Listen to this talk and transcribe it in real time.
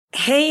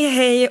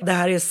Hej, det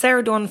här är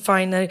Sarah Dawn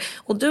Finer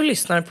och du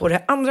lyssnar på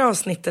det andra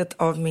avsnittet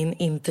av min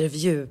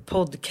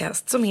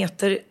intervjupodcast som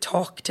heter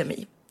Talk to Me.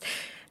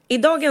 I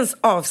dagens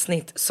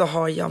avsnitt så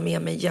har jag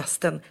med mig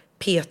gästen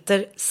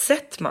Peter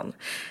Settman.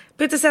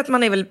 Peter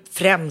Settman är väl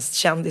främst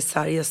känd i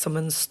Sverige som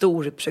en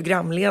stor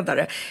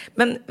programledare.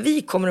 Men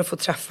vi kommer att få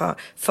träffa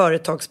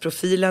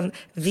företagsprofilen,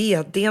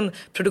 vdn,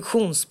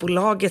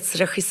 produktionsbolagets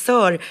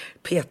regissör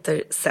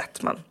Peter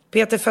Settman.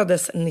 Peter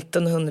föddes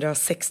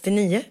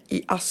 1969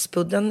 i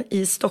Aspudden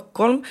i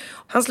Stockholm.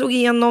 Han slog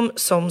igenom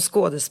som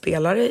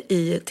skådespelare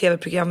i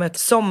tv-programmet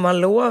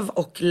Sommarlov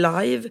och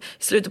Live i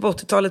slutet på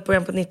 80-talet,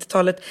 början på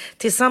 90-talet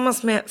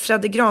tillsammans med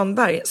Fredde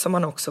Granberg som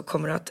han också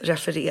kommer att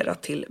referera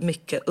till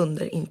mycket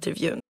under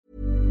intervjun.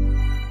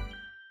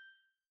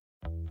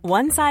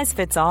 One size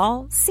fits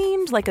all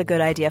seemed like a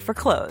good idea for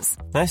clothes.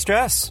 Nice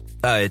dress.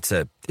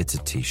 It's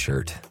a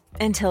t-shirt.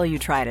 Until you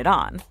tried it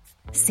on.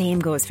 Same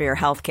goes for your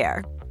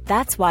healthcare.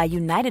 That's why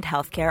United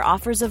Healthcare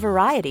offers a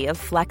variety of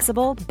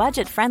flexible,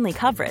 budget-friendly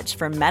coverage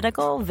for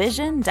medical,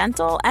 vision,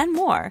 dental, and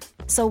more.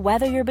 So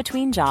whether you're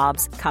between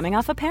jobs, coming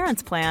off a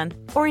parent's plan,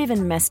 or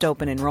even missed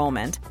open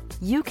enrollment,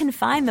 you can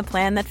find the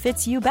plan that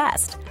fits you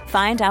best.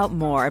 Find out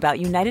more about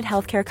United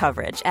Healthcare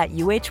coverage at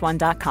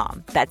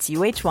uh1.com. That's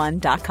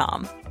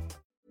uh1.com.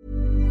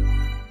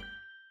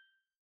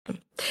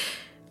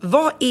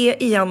 Vad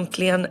är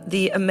egentligen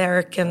The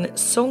American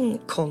Song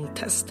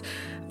Contest?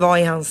 Vad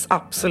är hans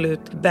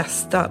absolut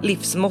bästa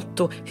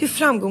livsmotto? Hur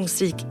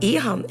framgångsrik är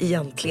han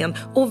egentligen?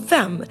 Och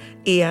vem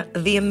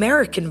är the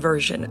American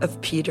version of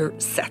Peter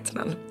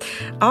Settman?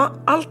 Ja,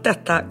 allt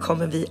detta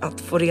kommer vi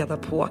att få reda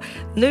på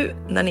nu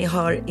när ni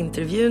hör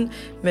intervjun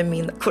med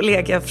min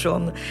kollega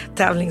från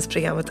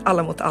tävlingsprogrammet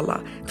Alla mot alla,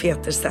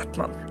 Peter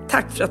Settman.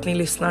 Tack för att ni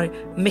lyssnar.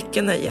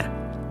 Mycket nöje.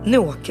 Nu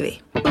åker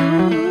vi.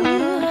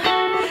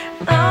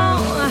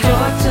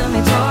 Talk to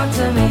me, talk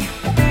to me.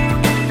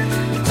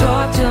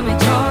 Talk to me,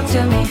 talk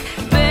to me.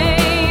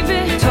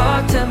 Baby,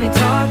 talk to me,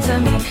 talk to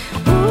me.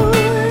 Ooh,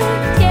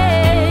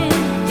 yeah,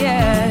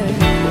 yeah.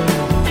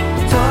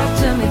 Talk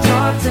to me,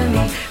 talk to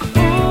me.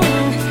 Ooh,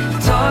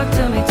 talk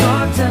to me,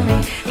 talk to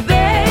me.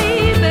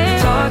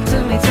 Baby, talk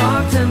to me,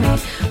 talk to me.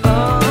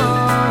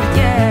 Oh,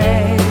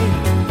 yeah.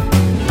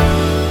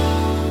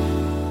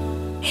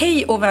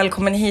 Hej och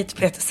välkommen hit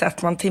Peter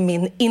Settman till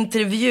min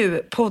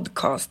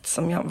intervjupodcast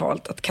som jag har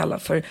valt att kalla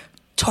för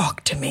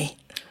Talk to me.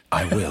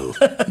 I will.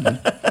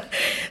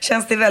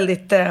 Känns det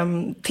väldigt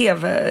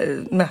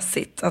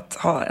tv-mässigt att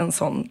ha en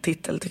sån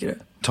titel, tycker du?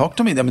 Talk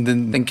to me, ja,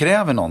 men den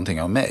kräver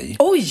någonting av mig.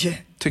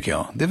 Oj! Tycker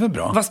jag, det är väl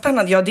bra. Vad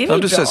spännande, ja det är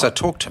väl du bra. säger så här,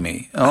 talk to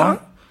me. Ja.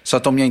 Så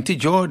att om jag inte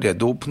gör det,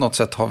 då på något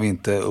sätt har vi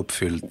inte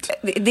uppfyllt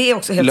det är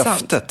också helt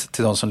löftet sant.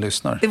 till de som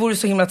lyssnar. Det vore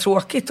så himla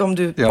tråkigt om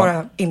du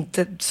bara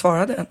inte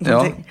svarade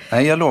någonting. Ja.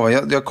 Nej, jag lovar,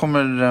 jag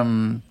kommer,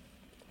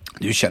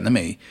 du känner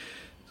mig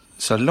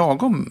så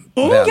lagom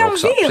väl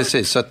också. Vet.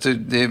 Precis, så att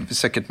det är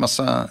säkert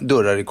massa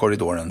dörrar i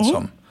korridoren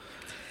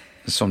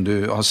som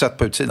du har sett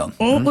på utsidan.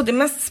 Och det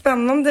mest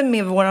spännande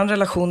med vår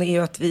relation är ju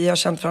att vi har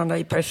känt varandra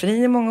i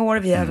periferin i många år.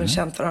 Vi har även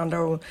känt varandra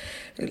och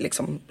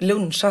liksom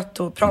lunchat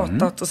och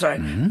pratat och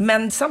sådär.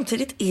 Men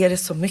samtidigt är det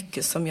så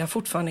mycket som jag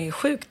fortfarande är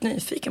sjukt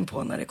nyfiken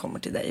på när det kommer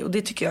till dig. Och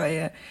det tycker jag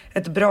är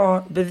ett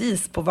bra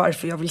bevis på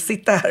varför jag vill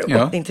sitta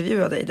här och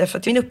intervjua dig. Därför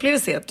att min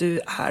upplevelse är att du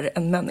är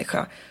en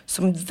människa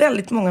som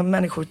väldigt många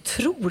människor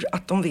tror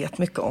att de vet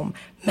mycket om.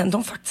 Men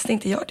de faktiskt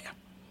inte gör det.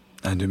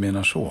 Nej, du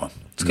menar så.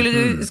 Skulle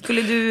du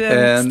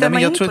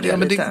stämma in på det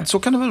lite? Så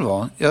kan det väl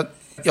vara.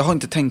 Jag har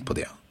inte tänkt på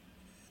det.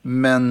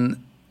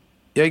 Men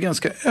jag är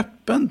ganska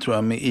öppen, tror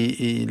jag,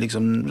 i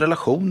liksom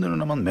relationer och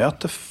när man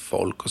möter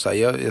folk. Och så här.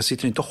 Jag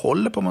sitter inte och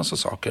håller på massa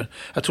saker.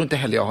 Jag tror inte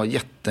heller jag har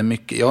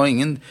jättemycket. Jag har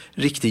ingen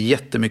riktigt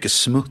jättemycket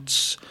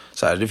smuts.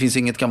 Så här. Det finns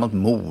inget gammalt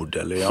mord.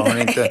 Eller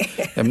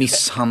jag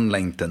misshandlar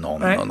inte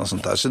någon. Och något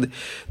sånt där. Så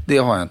det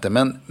har jag inte.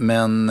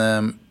 Men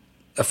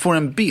jag får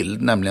en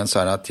bild, nämligen så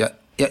här att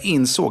jag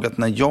insåg att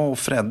när jag och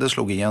Fredde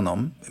slog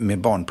igenom med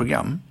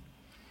barnprogram,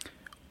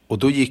 och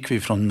då gick vi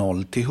från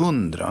 0 till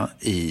 100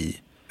 i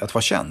att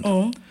vara känd.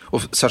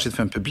 Och särskilt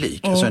för en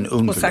publik, alltså en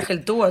ung och publik.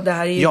 särskilt då, det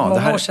här är ju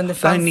många år sedan det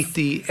fanns. Det här är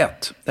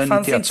 91. Det här är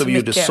 91 så vi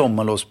gjorde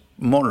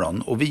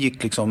Sommarlovsmorgon. Och vi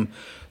gick liksom,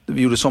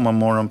 vi gjorde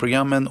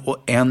sommarmorgonprogrammen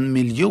och 1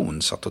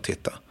 miljon satt och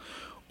tittade.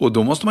 Och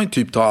då måste man ju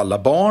typ ta alla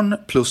barn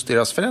plus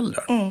deras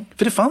föräldrar.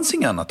 För det fanns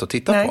inget annat att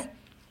titta på.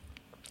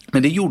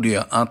 Men det gjorde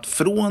ju att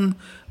från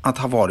att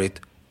ha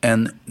varit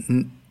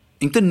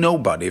inte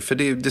nobody, för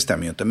det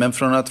stämmer ju inte, men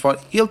från att vara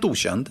helt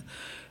okänd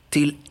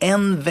till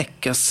en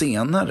vecka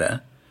senare,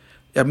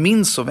 jag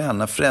minns så väl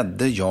när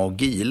Fredde, jag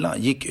och Gila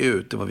gick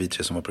ut, det var vi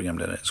 3 som var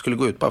programledare, skulle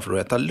gå ut bara för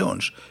att äta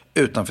lunch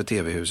utanför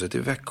tv-huset i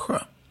Växjö.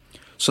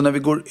 Så när vi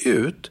går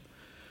ut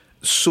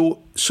så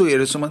är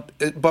det som att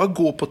bara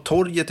gå på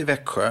torget i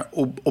Växjö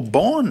och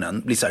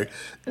barnen blir så här,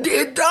 det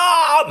är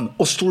Dan!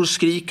 Och står och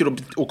skriker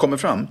och kommer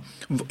fram.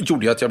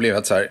 Gjorde ju att jag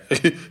blev så här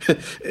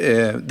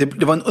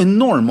det var en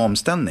enorm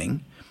omställning.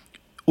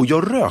 Och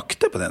jag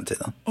rökte på den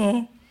tiden.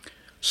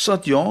 Så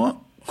att jag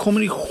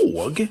kommer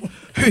ihåg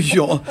hur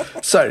jag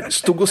så här,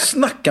 stod och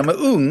snackade med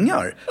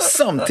ungar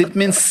samtidigt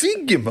med en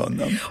cigg i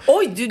munnen.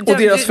 Oj, och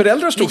deras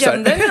föräldrar stod så här.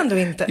 Du gömde ändå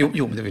inte.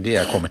 Jo, det är det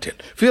jag kommer till.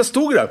 För jag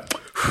stod där,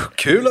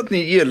 kul att ni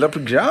gillar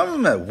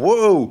programmet,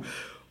 wow.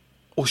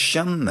 Och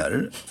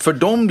känner, för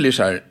de blir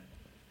så här,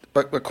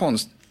 vad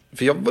konstigt.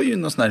 För jag var ju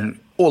någon sån här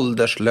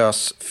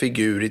ålderslös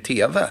figur i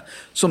tv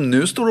som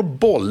nu står och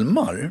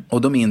bolmar.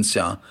 Och då minns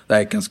jag, det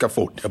här ganska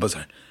fort, jag bara så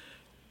här,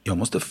 jag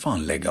måste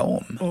fan lägga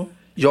om.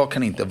 Jag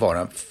kan inte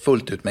vara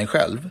fullt ut mig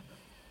själv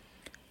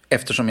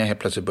eftersom jag helt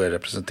plötsligt börjar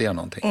representera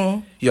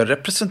någonting. Jag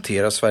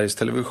representerar Sveriges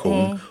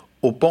Television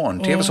och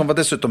barn-tv som var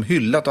dessutom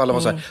hyllat och alla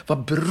var så här,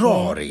 vad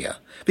bra det är.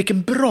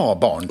 Vilken bra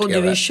barn-tv. Och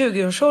du är i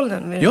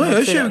 20-årsåldern. Ja, jag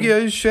är 20, jag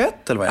är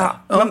 21 eller vad jag är.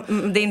 Ja.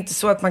 Det är inte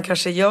så att man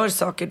kanske gör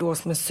saker då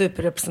som är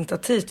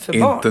superrepresentativt för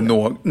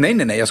barn.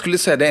 Nej. Jag skulle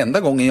säga det enda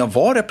gången jag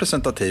var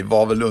representativ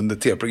var väl under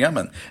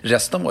tv-programmen.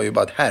 Resten var ju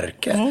bara ett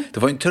härke. Det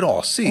var ju en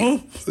trasig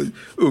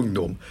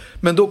ungdom.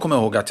 Men då kommer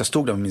jag ihåg att jag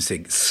stod där med min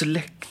cigg,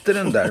 släckte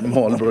den där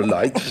Marlboro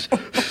Light,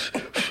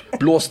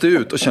 blåste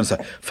ut och kände så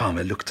här, fan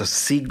vad luktar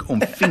cigg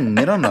om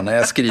fingrarna när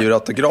jag skriver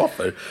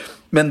autografer.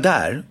 Men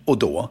där och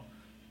då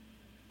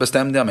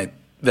bestämde jag mig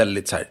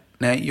väldigt så här,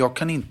 nej, jag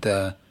kan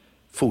inte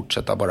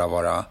fortsätta bara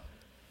vara,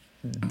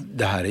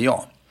 det här är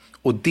jag.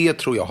 Och det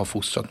tror jag har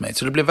fostrat mig.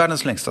 Så det blev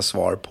världens längsta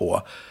svar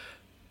på,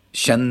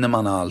 känner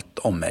man allt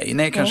om mig?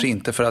 Nej, kanske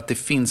inte, för att det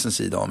finns en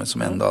sida av mig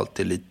som ändå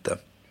alltid lite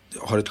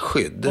har ett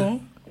skydd.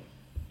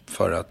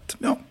 För att,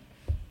 ja,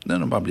 det har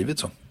nog bara blivit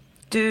så.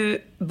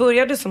 Du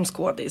började som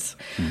skådis.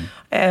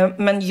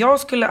 Men jag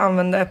skulle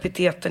använda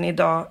epiteten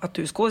idag att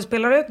du är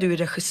skådespelare, du är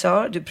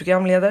regissör, du är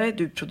programledare,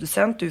 du är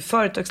producent, du är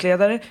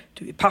företagsledare,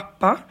 du är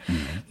pappa.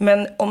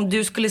 Men om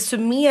du skulle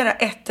summera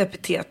ett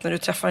epitet när du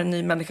träffar en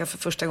ny människa för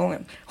första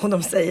gången och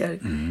de säger,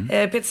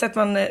 Peter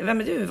Settman,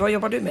 vem är du? Vad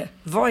jobbar du med?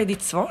 Vad är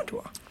ditt svar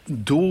då?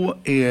 Då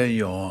är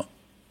jag,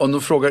 om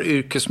de frågar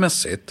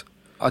yrkesmässigt,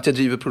 att jag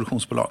driver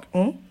produktionsbolag.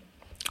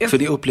 För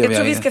det upplever jag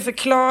tror vi ska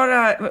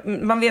förklara,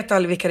 man vet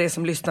aldrig vilka det är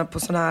som lyssnar på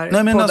sådana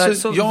här poddar.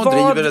 Alltså, jag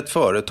driver ett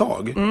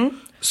företag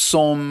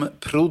som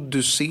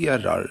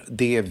producerar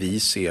det vi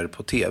ser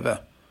på tv.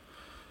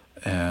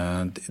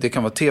 Det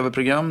kan vara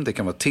tv-program, det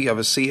kan vara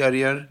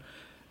tv-serier,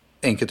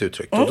 enkelt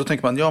uttryckt. Och då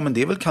tänker man, ja men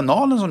det är väl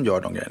kanalen som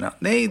gör de grejerna.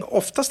 Nej,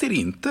 oftast är det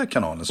inte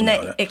kanalen som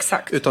gör det.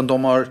 Exakt. Utan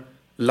de har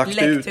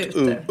lagt ut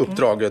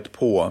uppdraget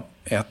på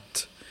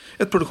ett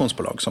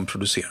produktionsbolag som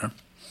producerar.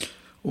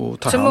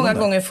 Så många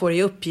gånger får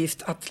i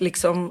uppgift att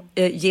liksom,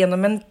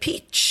 genom en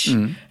pitch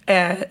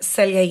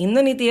sälja in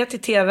en idé till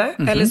tv.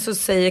 Eller så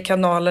säger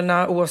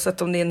kanalerna,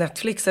 oavsett om det är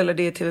Netflix eller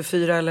det är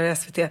TV4 eller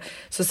SVT,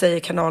 så säger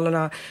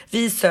kanalerna,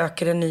 vi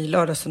söker en ny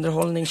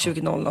lördagsunderhållning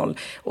 20.00.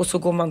 Och så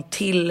går man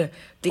till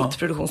ditt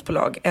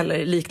produktionsbolag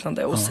eller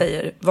liknande och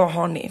säger, vad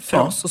har ni för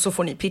oss? Och så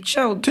får ni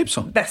pitcha och typ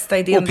så. Bästa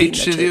idén och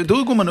pitch, vinner. Typ.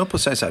 Då går man upp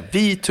och säger så här,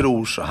 vi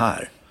tror så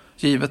här.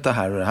 Givet det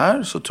här och det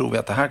här så tror vi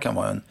att det här kan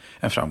vara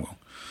en framgång.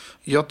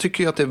 Jag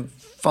tycker ju att det är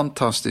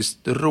fantastiskt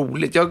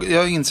roligt. Jag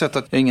har insett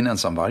att jag är ingen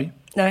ensamvarg.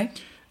 Nej.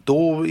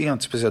 Då är jag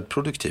inte speciellt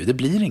produktiv. Det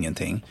blir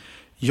ingenting.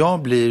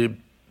 Jag blir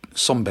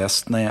som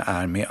bäst när jag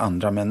är med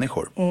andra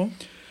människor.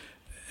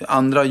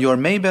 Andra gör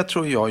mig bättre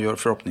och jag gör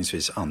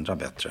förhoppningsvis andra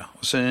bättre.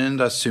 Och sen i den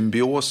där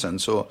symbiosen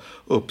så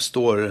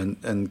uppstår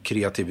en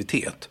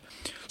kreativitet.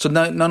 Så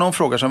när någon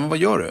frågar sig, men vad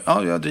gör du?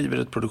 Ja, jag driver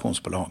ett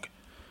produktionsbolag.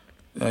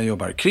 Jag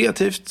jobbar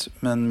kreativt,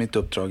 men mitt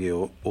uppdrag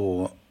är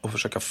att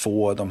försöka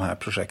få de här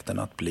projekten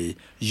att bli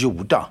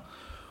gjorda.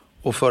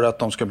 Och för att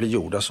de ska bli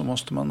gjorda så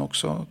måste man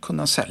också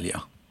kunna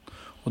sälja.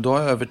 Och då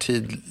har jag över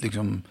tid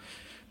liksom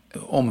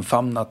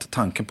omfamnat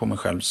tanken på mig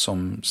själv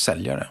som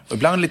säljare. Och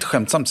ibland lite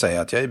skämtsamt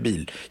säga att jag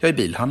är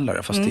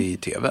bilhandlare fast det är i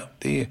tv.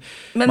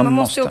 Men man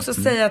måste ju också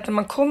säga att när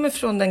man kommer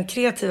från den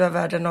kreativa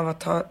världen av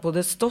att ha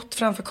både stått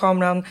framför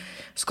kameran,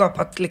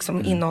 skapat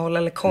liksom innehåll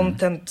eller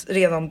content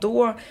redan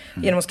då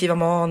genom att skriva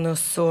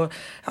manus och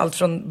allt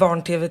från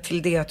barn-tv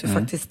till det att du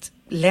faktiskt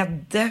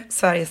ledde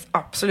Sveriges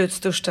absolut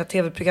största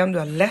tv-program. Du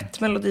har lett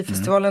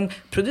Melodifestivalen,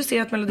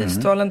 producerat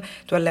Melodifestivalen,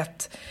 du har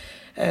lett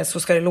Så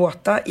ska det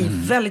låta i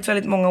väldigt,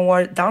 väldigt många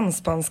år,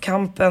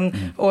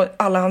 Dansbandskampen och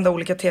alla andra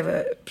olika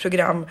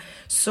tv-program,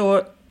 så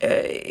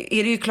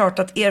är det ju klart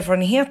att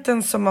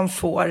erfarenheten som man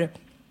får,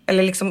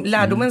 eller liksom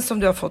lärdomen som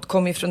du har fått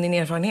kommer från din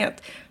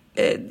erfarenhet.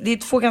 Det är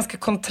två ganska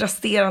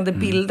kontrasterande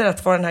bilder,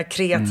 att vara den här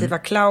kreativa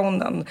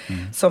clownen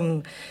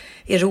som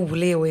är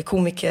rolig och är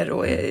komiker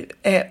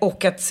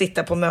och att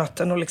sitta på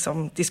möten och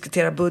liksom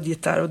diskutera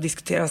budgetar och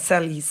diskutera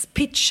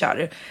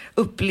säljpitchar.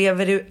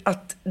 Upplever du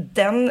att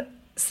den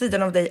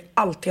sidan av dig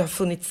alltid har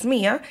funnits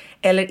med,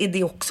 eller är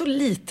det också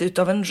lite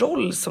utav en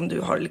roll som du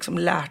har liksom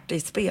lärt dig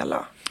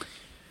spela?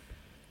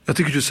 Jag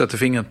tycker du sätter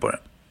fingret på det.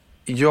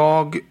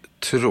 Jag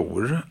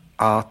tror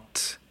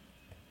att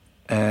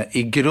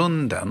i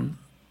grunden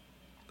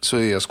så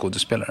är jag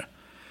skådespelare.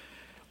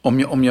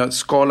 Om jag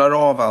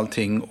skalar av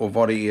allting och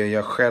vad det är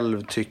jag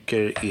själv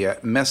tycker är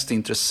mest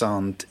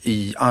intressant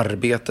i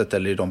arbetet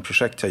eller i de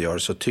projekt jag gör,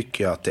 så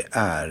tycker jag att det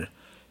är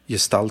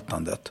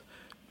gestaltandet.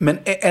 Men,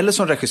 eller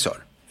som regissör.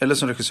 eller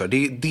som regissör.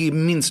 Det är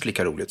minst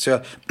lika roligt. Så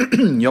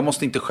jag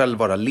måste inte själv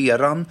vara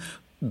leran.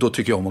 Då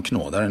tycker jag om att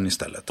knåda den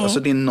istället. Alltså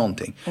det är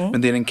någonting.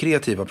 Men det är den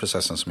kreativa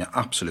processen som jag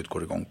absolut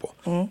går igång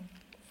på.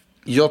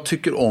 Jag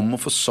tycker om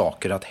att få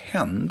saker att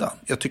hända.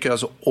 Jag tycker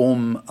alltså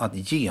om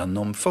att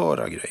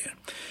genomföra grejer.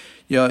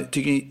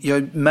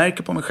 Jag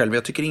märker på mig själv,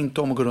 jag tycker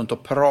inte om att gå runt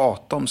och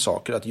prata om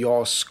saker. Att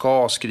jag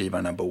ska skriva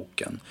den här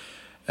boken.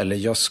 Eller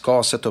jag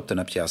ska sätta upp den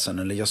här pjäsen.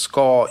 Eller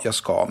jag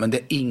ska. Men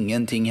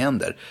ingenting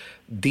händer.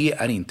 Det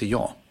är inte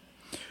jag.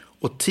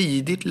 Och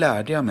tidigt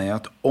lärde jag mig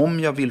att om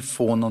jag vill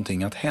få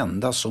någonting att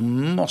hända så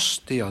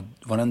måste jag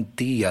vara en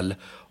del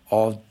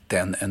av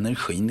den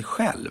energin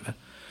själv.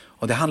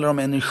 Och det handlar om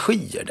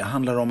energier. Det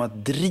handlar om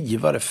att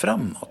driva det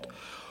framåt.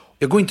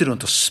 Jag går inte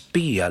runt och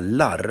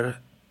spelar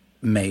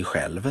mig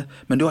själv.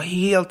 Men du har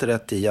helt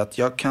rätt i att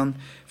jag kan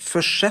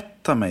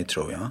försätta mig,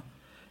 tror jag,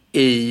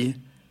 i...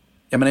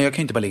 Jag menar, jag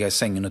kan inte bara ligga i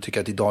sängen och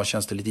tycka att idag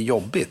känns det lite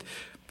jobbigt.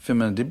 För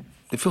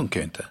det funkar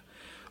ju inte.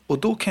 Och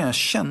då kan jag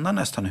känna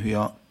nästan hur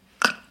jag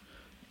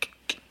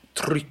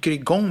trycker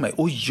igång mig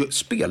och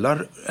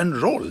spelar en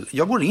roll.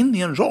 Jag går in i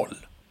en roll.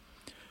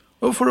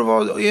 Och får det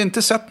vara, är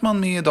inte sett man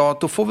med idag,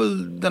 då får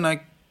väl den här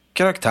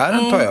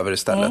karaktären ta över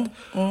istället.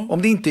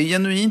 Om det inte är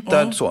genuint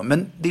där så.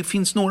 Men det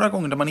finns några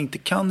gånger där man inte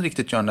kan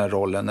riktigt göra den här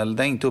rollen eller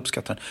där inte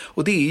uppskattar den.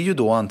 Och det är ju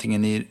då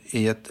antingen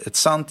i ett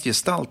sant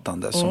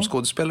gestaltande som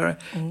skådespelare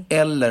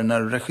eller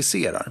när du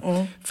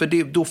regisserar.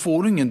 För då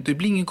får du det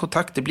blir ingen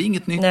kontakt, det blir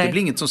inget nytt, det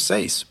blir inget som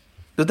sägs.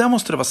 Det där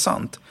måste det vara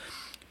sant.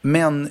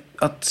 Men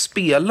att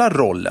spela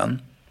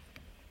rollen,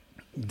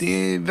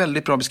 det är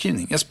väldigt bra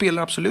beskrivning. Jag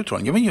spelar absolut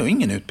rollen. Jag gör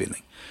ingen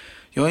utbildning.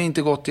 Jag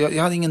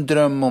hade ingen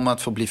dröm om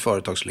att få bli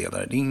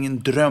företagsledare. Det är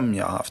ingen dröm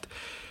jag har haft.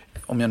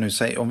 Om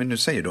vi nu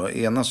säger då,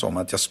 enas om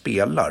att jag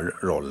spelar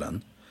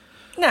rollen.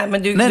 Nej,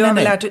 men du har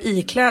väl lärt att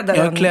ikläda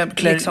den.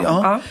 Liksom.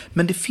 Ja.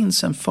 Men det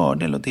finns en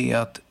fördel och det är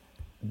att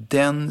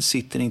den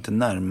sitter inte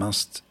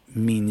närmast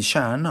min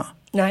kärna.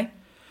 Nej.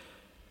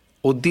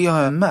 Och det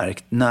har jag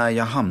märkt när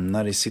jag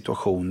hamnar i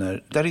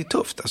situationer där det är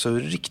tufft, alltså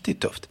riktigt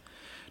tufft.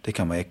 Det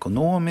kan vara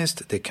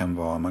ekonomiskt,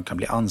 man kan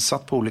bli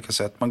ansatt på olika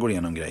sätt, man går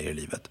igenom grejer i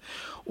livet.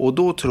 Och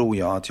då tror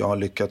jag att jag har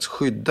lyckats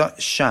skydda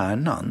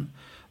kärnan.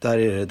 Där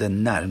är det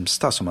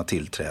närmsta som har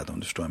tillträde, om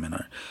du förstår vad jag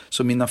menar.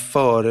 Så mina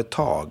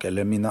företag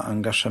eller mina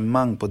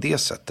engagemang på det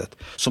sättet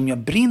som jag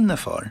brinner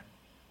för,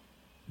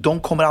 de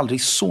kommer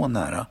aldrig så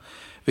nära.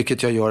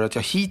 Vilket jag gör att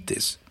jag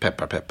hittills,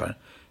 peppar,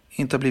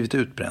 inte har blivit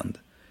utbränd.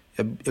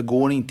 Jag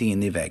går inte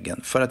in i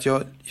väggen. För att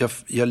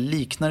jag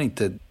liknar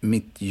inte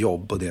mitt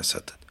jobb på det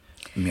sättet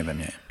med vem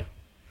jag är.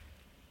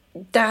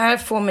 Det här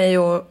får mig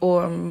att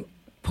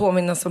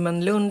påminnas om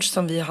en lunch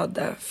som vi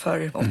hade för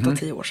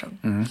 8-10 år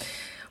sedan.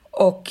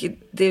 Och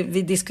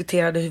vi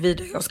diskuterade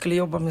huruvida jag skulle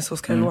jobba med Så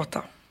ska det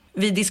låta.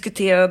 Vi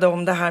diskuterade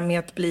om det här med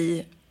att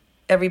bli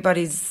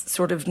everybody's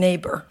sort of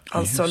neighbor.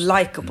 Alltså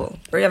likable.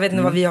 Jag vet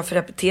inte vad vi har för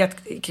epitet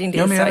kring det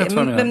i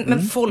Sverige.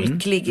 Men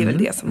folklig är väl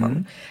det som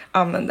man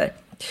använder.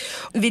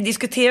 Vi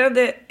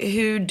diskuterade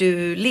hur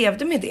du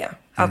levde med det.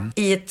 Att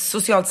i ett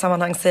socialt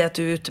sammanhang säga att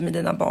du är ute med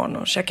dina barn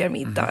och käkar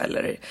middag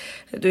eller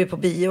du är på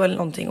bio eller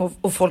någonting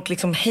och folk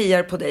liksom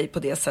hejar på dig på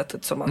det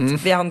sättet som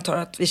att vi antar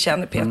att vi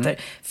känner Peter.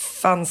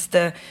 Fanns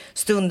det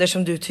stunder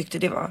som du tyckte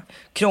det var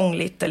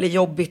krångligt eller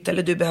jobbigt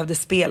eller du behövde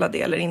spela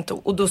det eller inte?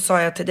 Och då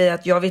sa jag till dig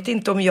att jag vet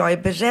inte om jag är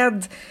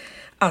beredd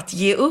att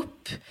ge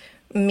upp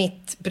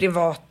mitt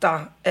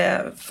privata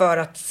för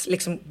att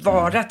liksom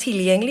vara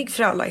tillgänglig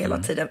för alla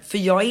hela tiden. För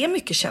jag är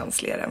mycket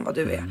känsligare än vad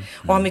du är.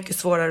 Och har mycket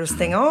svårare att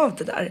stänga av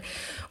det där.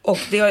 Och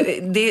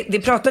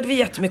det pratade vi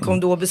jättemycket om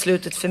då.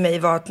 Beslutet för mig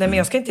var att nej, men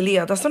jag ska inte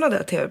leda sådana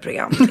där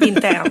tv-program.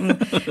 Inte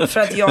än. För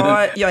att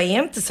jag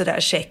är inte så där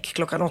check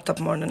klockan 8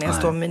 på morgonen när jag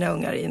står med mina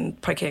ungar i en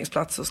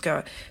parkeringsplats och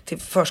ska till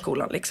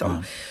förskolan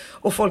liksom.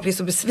 Och folk blir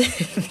så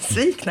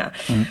besvikna.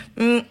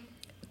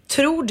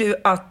 Tror du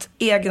att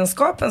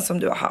egenskapen som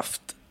du har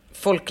haft,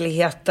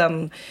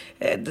 folkligheten,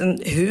 den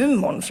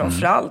humorn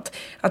framförallt,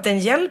 att den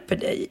hjälper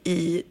dig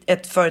i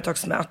ett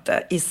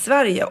företagsmöte i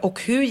Sverige?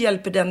 Och hur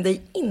hjälper den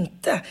dig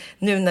inte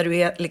nu när du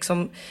är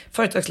liksom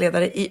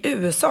företagsledare i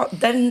USA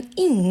där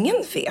ingen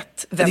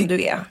vet vem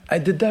du är?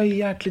 Det där är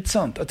jäkligt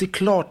sant. Att det är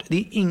klart, det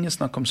är ingen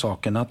snack om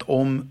saken att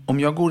om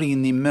jag går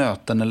in i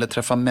möten eller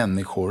träffar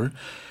människor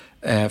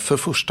för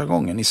första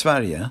gången i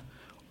Sverige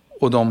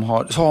och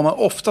så har man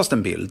oftast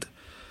en bild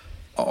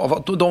av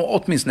att de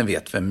åtminstone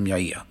vet vem jag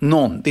är.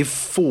 Det är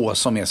få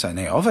som är så här,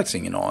 nej, jag har faktiskt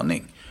ingen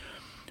aning.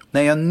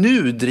 När jag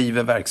nu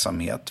driver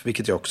verksamhet,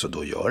 vilket jag också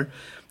då gör,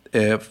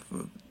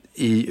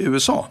 i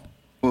USA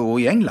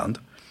och i England,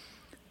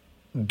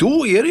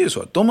 då är det ju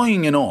så att de har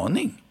ingen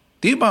aning.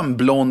 Det är bara en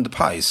blond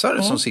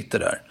pajsare som sitter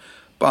där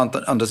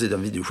på andra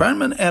sidan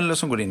videoskärmen eller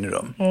som går in i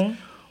rum.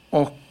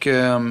 Och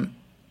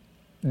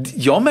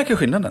jag märker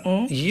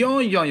skillnaden.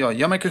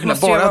 Jag märker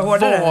skillnaden. Bara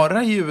att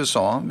vara i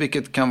USA,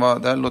 vilket kan vara,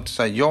 där låter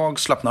säga, jag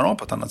slappnar av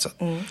på ett annat sätt.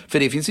 För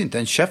det finns inte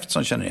en käft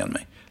som känner igen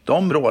mig.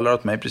 De rålar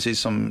åt mig precis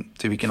som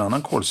till vilken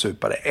annan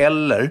kålsupare.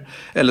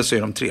 Eller så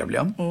är de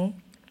trevliga.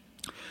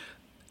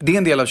 Det är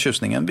en del av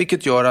tjusningen,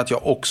 vilket gör att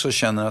jag också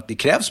känner att det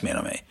krävs mer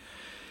av mig.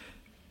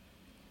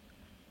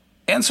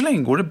 Än så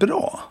länge går det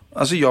bra.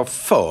 Alltså jag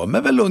för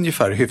mig väl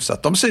ungefär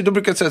hyfsat. De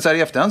brukar säga så här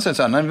i efterhand, så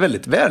här, han är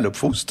väldigt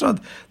väluppfostrad,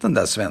 den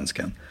där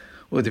svensken.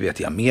 Och det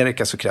vet, i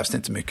Amerika så krävs det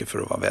inte mycket för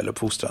att vara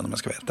väluppfostrad, om man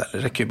ska veta. Det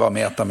räcker ju bara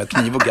med att äta med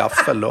kniv och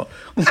gaffel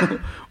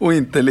och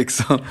inte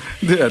liksom,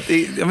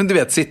 du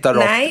vet, sitta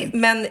rakt. Nej,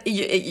 men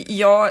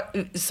jag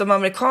som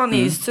amerikan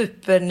är ju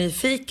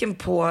supernyfiken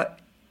på,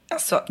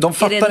 alltså, de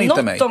fattar är det inte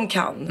något mig. De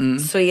kan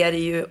så är det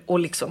ju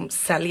att liksom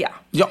sälja.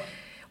 Ja.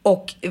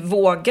 Och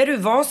vågar du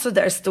vara så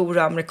där stor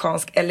och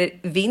amerikansk, eller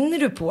vinner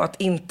du på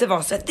att inte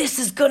vara så här, this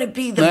is gonna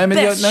be the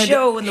best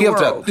show in the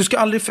helt world? Rätt. Du ska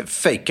aldrig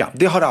fejka.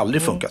 Det har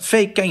aldrig funkat.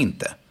 Fejka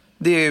inte.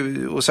 Det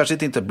är, och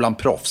särskilt inte bland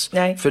proffs.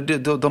 Nej. För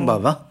de bara,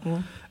 va?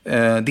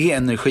 Det är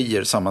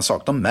energier, samma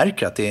sak. De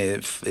märker att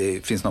det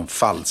finns någon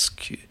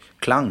falsk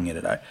klang i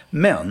det där.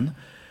 Men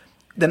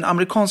den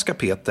amerikanska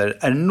Peter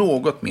är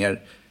något mer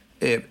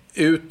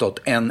utåt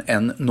än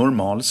en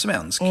normal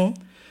svensk.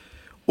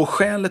 Och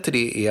skälet till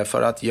det är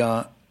för att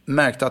jag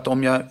märkte att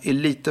om jag är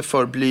lite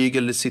för blyg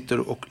eller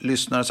sitter och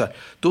lyssnar så här,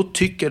 då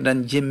tycker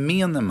den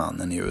gemene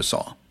mannen i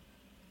USA,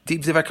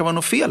 det verkar vara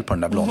något fel på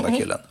den där blonda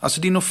killen.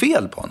 Alltså det är något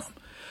fel på honom.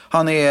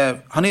 Han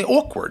är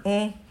awkward.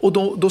 Och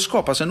då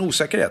skapas en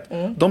osäkerhet.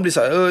 De blir så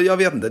här, jag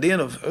vet inte, det är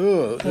något,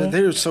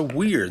 they're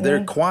so weird,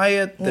 they're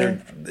quiet,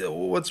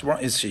 what's wrong,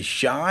 is she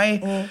shy?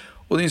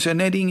 Och det är så här,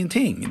 nej, det är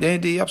ingenting. Det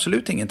är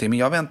absolut ingenting, men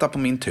jag väntar på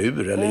min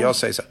tur, eller jag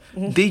säger så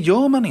här. Det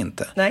gör man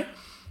inte. Nej.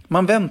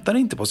 Man väntar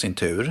inte på sin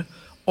tur.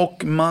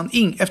 Och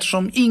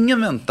eftersom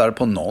ingen väntar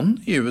på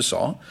någon i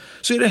USA,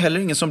 så är det heller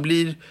ingen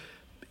som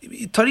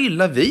tar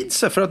illa vid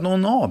sig för att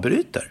någon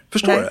avbryter.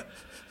 Förstår du?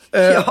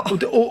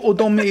 Och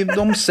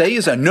de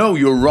säger så här, no,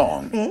 you're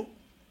wrong.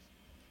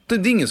 Det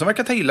är ingen som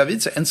verkar ta illa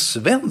vid sig. En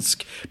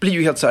svensk blir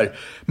ju helt så här,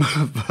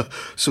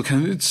 så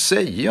kan du inte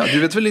säga. Du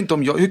vet väl inte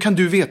om hur kan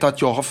du veta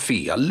att jag har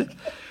fel?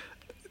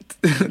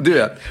 Du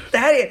vet.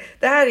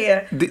 Det här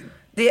är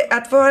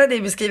att få höra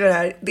dig beskriva det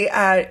här, det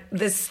är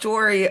the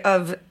story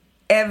of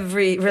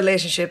every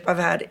relationship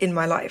I've had in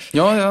my life.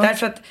 Ja.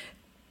 Därför att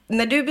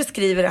när du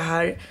beskriver det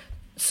här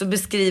så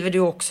beskriver du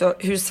också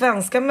hur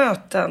svenska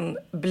möten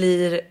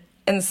blir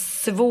en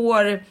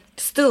svår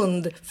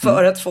stund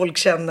för att folk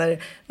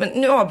känner, men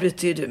nu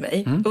avbryter ju du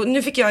mig och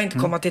nu fick jag inte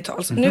komma till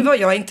tals. Nu var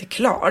jag inte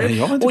klar. Nej,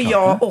 jag var inte och klar.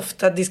 jag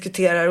ofta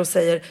diskuterar och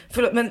säger,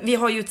 förlåt, men vi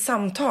har ju ett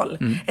samtal.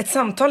 Ett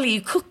samtal är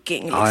ju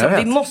cooking liksom.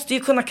 Vi måste ju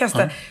kunna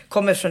kasta,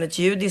 kommer från ett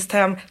judiskt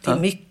hem till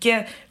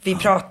mycket, vi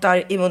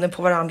pratar i munnen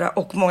på varandra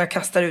och många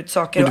kastar ut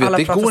saker och alla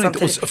det pratar går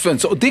samtidigt.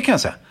 inte. Och det kan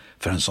jag säga,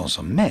 för en sån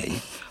som mig,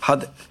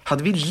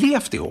 hade vi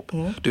levt ihop,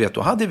 du vet,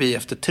 då hade vi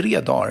efter 3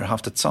 dagar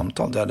haft ett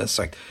samtal där jag hade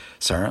sagt,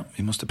 Sarah,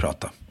 vi måste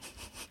prata.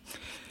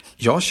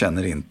 Jag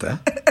känner inte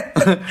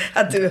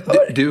att du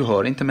hör. Du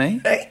hör inte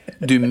mig. Nej.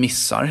 Du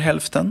missar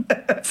hälften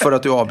för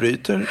att du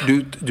avbryter.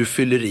 Du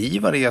fyller i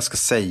vad det är jag ska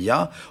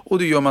säga. Och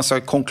du gör massa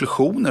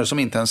konklusioner som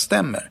inte ens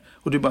stämmer.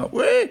 Och du bara,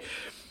 Wee!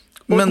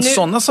 Men nu,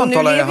 sådana samtal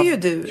och nu har jag lever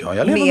haft. ju du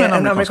jag lever med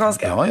en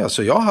amerikanska. Ja,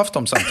 så jag har haft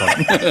de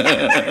samtalen.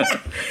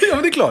 Ja,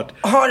 men det är klart.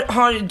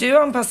 Har du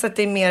anpassat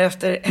dig mer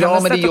efter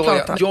hennes sätt att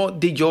prata? Ja,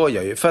 det gör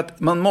jag ju. För att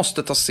man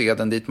måste ta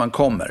seden dit man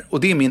kommer. Och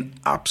det är min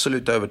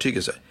absoluta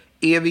övertygelse.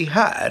 Är vi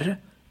här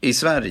i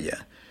Sverige,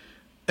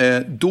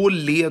 då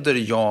leder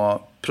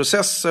jag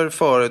processer,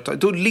 företag,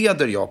 då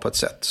leder jag på ett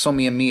sätt som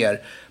är mer,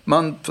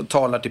 man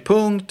talar till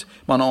punkt,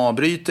 man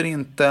avbryter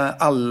inte,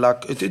 alla,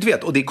 du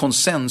vet, och det är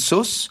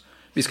konsensus,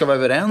 vi ska vara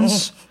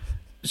överens.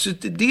 Så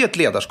det är ett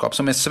ledarskap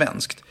som är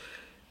svenskt.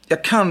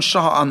 Jag kanske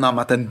har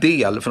anammat en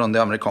del från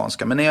det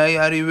amerikanska, men när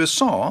jag är i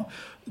USA,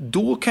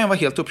 då kan jag vara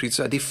helt uppriktig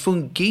så här, det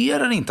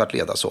fungerar inte att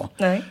leda så.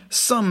 Nej.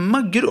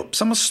 Samma grupp,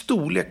 samma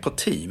storlek på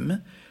team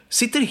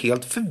sitter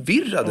helt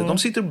förvirrade. De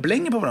sitter och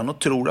blänger på varandra och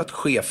tror att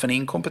chefen är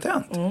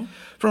inkompetent.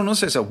 För om de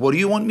säger så här, what do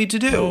you want me to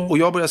do? Och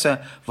jag börjar säga,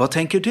 vad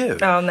tänker du?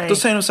 Då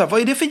säger de så här,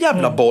 vad är det för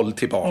jävla boll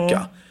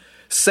tillbaka?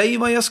 Säg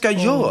vad jag ska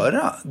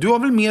göra. Du har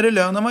väl mer i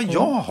lön än vad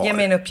jag har. Ge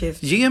mig en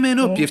uppgift. Ge mig en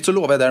uppgift så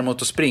lovar jag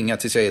däremot att springa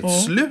tills jag är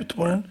ett slut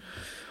på den.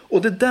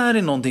 Och det där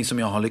är någonting som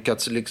jag har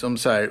lyckats liksom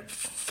så här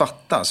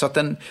fatta. Så att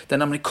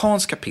den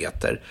amerikanska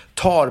Peter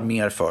tar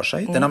mer för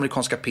sig. Den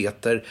amerikanska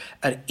Peter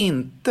är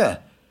inte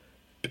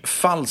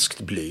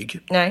falskt blyg.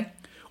 Nej.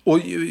 Och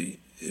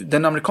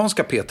den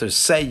amerikanska Peter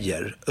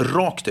säger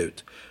rakt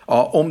ut,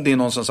 ja, om det är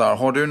någon som säger,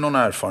 har du någon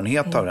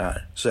erfarenhet av det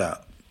här? Så jag,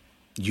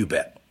 you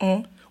bet.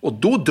 Och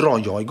då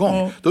drar jag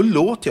igång. Då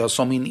låter jag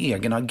som min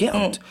egen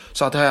agent.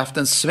 Så att jag haft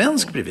en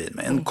svensk bredvid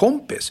mig, en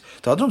kompis,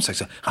 då hade de sagt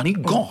så här, han är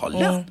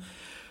galen.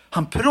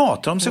 Han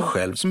pratar om sig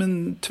själv som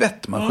en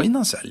tvättmaskin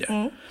han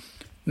säljer.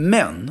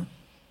 Men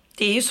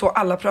det är ju så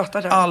alla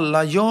pratar där.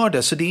 alla gör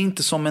det, så det är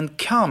inte som en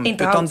kamp.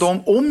 Inte utan alls.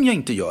 om jag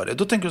inte gör det,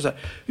 då tänker du så här,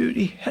 hur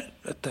i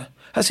helvete?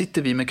 Här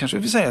sitter vi med, kanske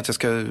vi säger att jag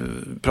ska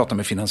prata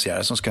med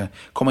finansiärer som ska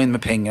komma in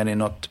med pengar i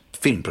något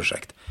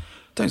filmprojekt. Då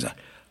tänker jag så här,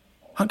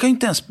 han kan ju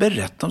inte ens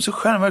berätta om sig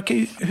själv.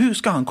 Hur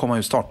ska han komma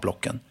ur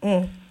startblocken?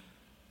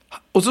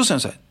 Och så säger han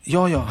så här,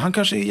 ja, han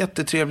kanske är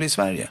jättetrevlig i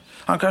Sverige.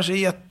 Han kanske är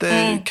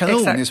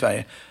jättekanon i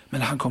Sverige.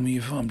 Men han kommer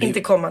ju fan bli...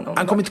 Inte komma någon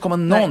han kommer inte komma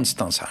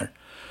någonstans här.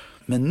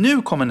 Men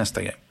nu kommer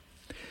nästa grej.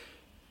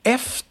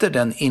 efter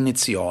den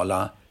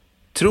initiala,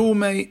 tro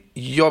mig,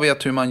 jag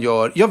vet hur man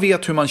gör. Jag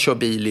vet hur man kör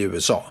bil i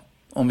USA.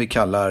 Om vi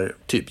kallar,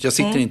 typ, jag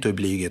sitter inte och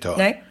blyger ett hör.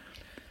 Nej.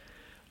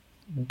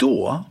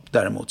 Då,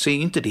 däremot, så är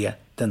inte det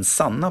den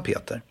sanna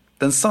Peter.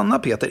 Den sanna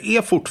Peter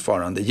är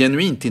fortfarande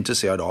genuint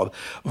intresserad av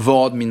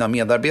vad mina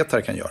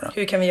medarbetare kan göra.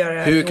 Hur kan vi göra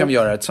det? Hur kan vi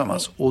göra det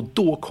tillsammans? Och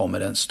då kommer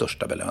den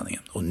största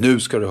belöningen. Och nu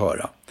ska du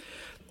höra.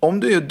 Om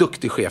du är en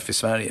duktig chef i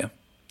Sverige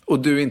och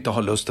du inte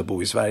har lust att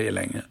bo i Sverige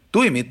längre,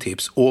 då är mitt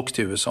tips, åk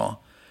till USA.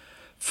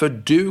 För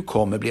du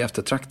kommer bli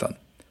eftertraktad.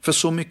 För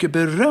så mycket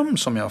beröm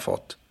som jag har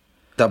fått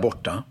där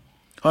borta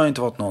har jag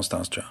inte fått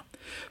någonstans, tror jag.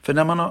 För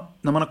när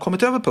man har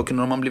kommit över pucken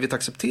och man har blivit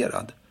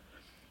accepterad,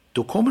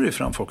 då kommer det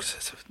fram folk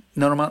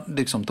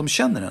när de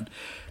känner den.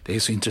 Det är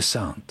så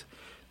intressant.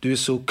 Du är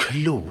så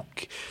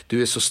klok.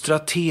 Du är så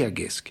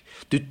strategisk.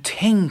 Du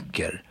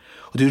tänker.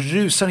 Och du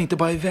rusar inte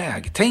bara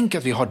iväg. Tänk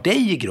att vi har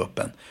dig i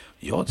gruppen.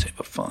 Jag säger,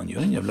 vad fan,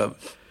 jag är en jävla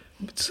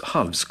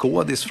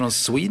halvskådis från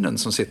Sweden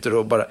som sitter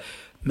och bara...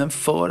 Men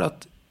för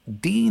att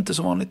det är inte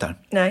så vanligt där.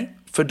 Nej.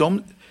 För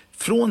de,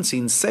 från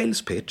sin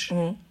sales pitch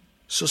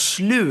så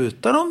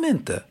slutar de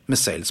inte med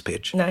sales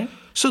pitch. Nej.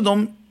 Så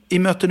de, i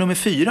möte nummer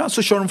 4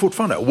 så kör de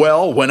fortfarande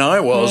well, when I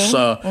was...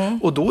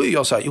 Och då är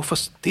jag så här, jo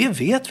fast det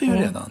vet vi ju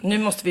redan. Nu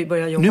måste vi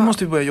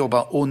börja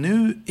jobba. Och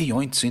nu är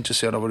jag inte så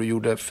intresserad av vad du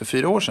gjorde för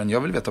 4 år sedan.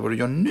 Jag vill veta vad du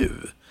gör nu.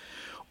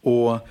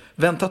 Och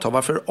vänta ett tag,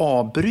 varför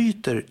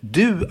avbryter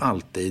du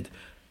alltid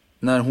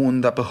när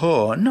hon där på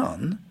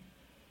hörnan...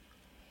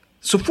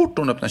 Så fort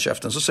hon öppnar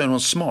käften så säger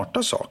hon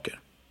smarta saker.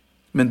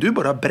 Men du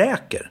bara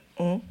bräker.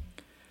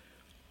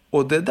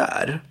 Och det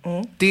där,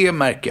 det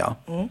märker jag.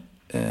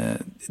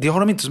 Det har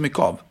de inte så mycket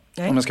av,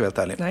 om jag ska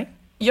vara ärlig. Nej.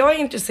 Jag är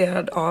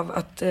intresserad av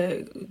att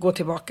gå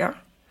tillbaka.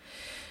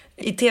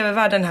 I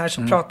tv-världen här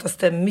så pratas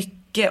det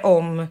mycket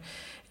om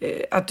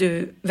att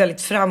du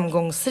väldigt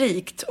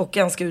framgångsrikt och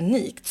ganska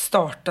unikt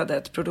startade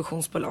ett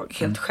produktionsbolag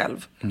helt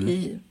själv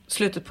i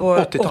slutet på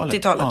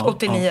 80-talet,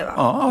 89 va?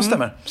 Ja,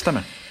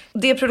 stämmer.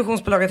 Det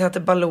produktionsbolaget hette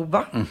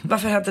Baluba.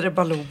 Varför hette det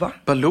Baluba?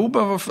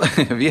 Baluba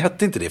vi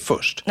hette inte det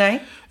först.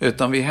 Nej.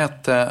 Utan vi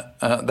hette,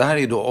 det här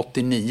är då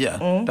 89.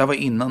 Det var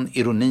innan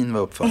ironin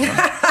var uppfunnen.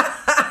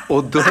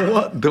 Och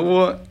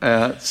då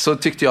så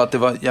tyckte jag att det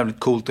var jävligt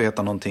coolt att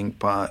heta någonting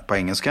på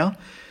engelska.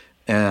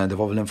 Det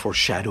var väl en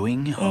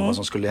foreshadowing av vad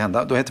som skulle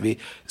hända. Då hette vi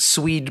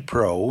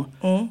Swedpro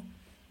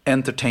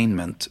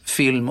Entertainment,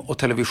 film och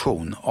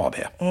television AB.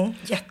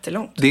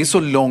 Jättelångt. Det är så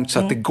långt så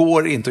att det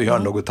går inte att göra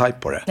en logotyp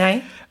på det.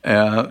 Nej.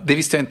 Det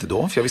visste jag inte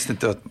då, för jag visste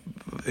inte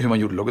hur man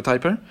gjorde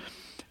logotyper.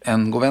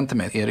 En god vän till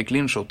mig, Erik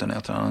Lindschoten,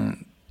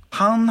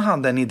 han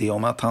hade en idé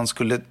om att han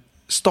skulle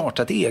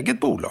starta ett eget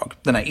bolag,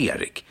 den här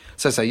Erik.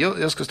 Så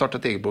jag ska starta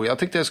ett eget bolag. Jag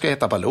tyckte jag skulle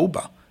heta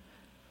Baluba.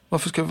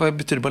 Vad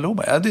betyder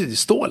Baluba? Ja, det är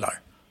stålar.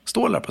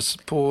 Stålar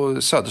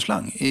på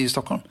Söderslang i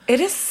Stockholm. Är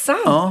det sant?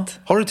 Ja.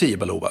 Har du 10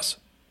 Balubas?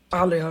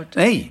 Aldrig hört.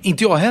 Nej,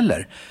 inte jag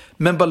heller.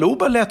 Men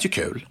Baluba lät ju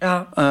kul.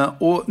 Ja.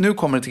 Och nu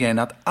kommer det till grejen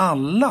att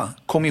alla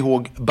kom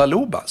ihåg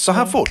Baluba så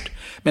här fort.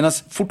 Medan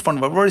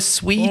fortfarande var det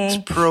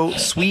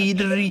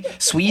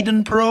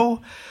Sweden Pro.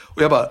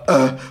 Och jag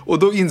bara, och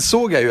då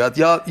insåg jag ju att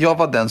jag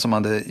var den som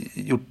hade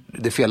gjort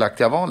det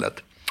felaktiga valet.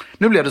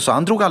 Nu blev det så,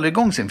 han drog aldrig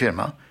igång sin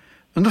firma.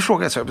 Men då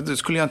frågade jag så,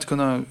 skulle jag inte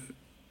kunna...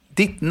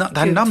 det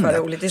här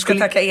namnet. Vi ska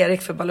tacka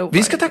Erik för Baluba.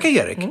 Vi ska tacka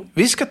Erik.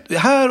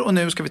 Här och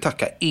nu ska vi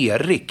tacka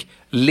Erik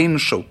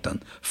Lindschoten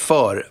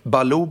för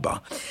Baluba.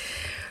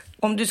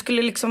 Om du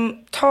skulle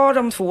liksom ta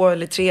de 2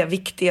 eller 3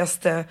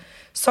 viktigaste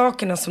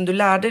sakerna som du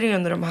lärde dig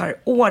under de här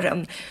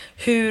åren.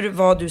 Hur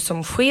var du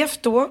som chef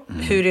då?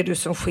 Hur är du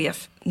som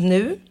chef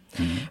nu?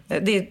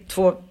 Det är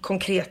 2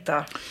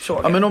 konkreta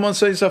frågor. Ja, men om man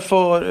säger så här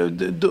för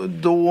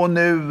då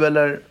nu,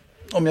 eller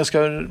om jag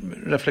ska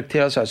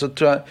reflektera så här, så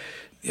tror jag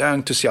är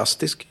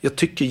entusiastisk. Jag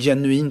tycker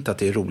genuint att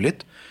det är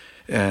roligt.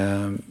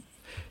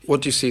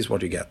 What you see is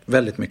what you get.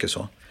 Väldigt mycket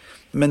så.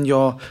 Men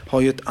jag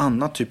har ju ett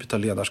annat typ av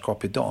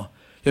ledarskap idag.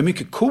 Jag är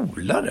mycket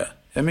coolare.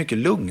 Jag är mycket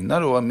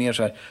lugnare och mer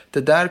så här.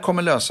 Det där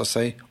kommer lösa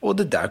sig och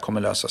det där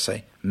kommer lösa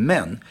sig.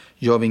 Men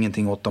gör vi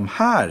ingenting åt de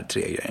här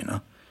 3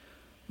 grejerna,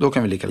 då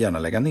kan vi lika gärna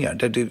lägga ner.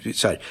 Det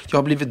så här, jag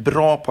har blivit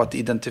bra på att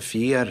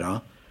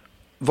identifiera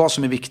vad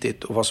som är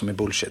viktigt och vad som är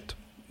bullshit.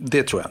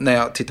 Det tror jag, när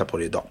jag tittar på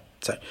det idag.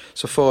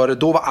 Så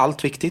då var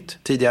allt viktigt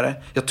tidigare.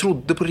 Jag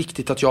trodde på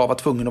riktigt att jag var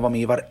tvungen att vara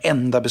med i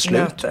varenda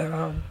beslut.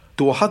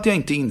 Då hade jag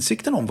inte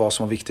insikten om vad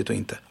som var viktigt och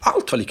inte.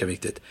 Allt var lika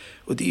viktigt.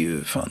 Och det är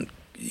ju fan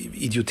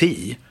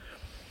idioti.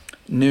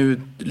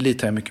 Nu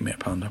litar jag mycket mer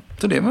på andra.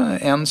 Så det var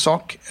en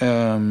sak.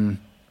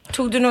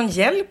 Tog du någon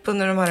hjälp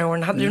under de här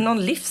åren? Hade du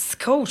någon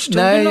livscoach?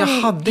 Nej, jag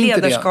hade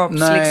inte det.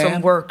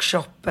 Liksom,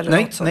 workshop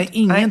eller något sånt? Nej,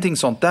 ingenting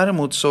sånt.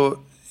 Däremot så,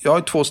 jag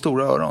har 2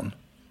 stora öron.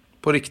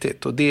 På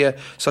riktigt. Och det,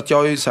 så att jag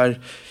har ju så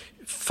här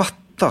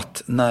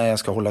fattat när jag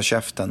ska hålla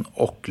käften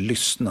och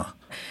lyssna.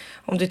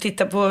 Om du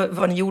tittar på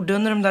vad ni gjorde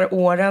under de där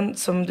åren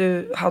som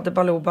du hade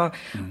Baluba.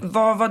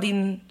 Vad var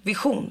din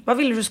vision? Vad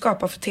ville du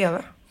skapa för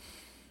tv?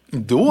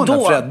 Då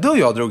när Fredde och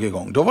jag drog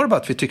igång, då var det bara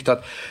att vi tyckte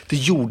att det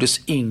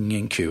gjordes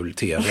ingen kul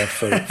tv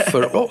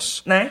för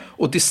oss. Nej.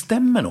 Och det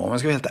stämmer nog, om man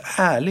ska vara helt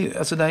ärlig.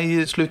 Alltså det här är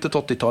ju slutet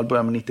 80-tal,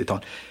 början med 90-tal.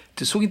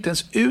 Det såg inte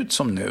ens ut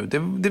som nu.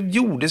 Det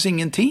gjordes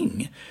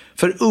ingenting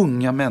för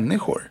unga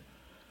människor.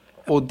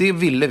 Och det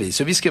ville vi,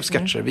 så vi skrev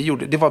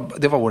sketcher.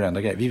 Det var vår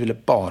enda grej. Vi ville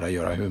bara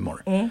göra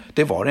humor.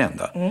 Det var det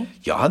enda.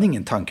 Jag hade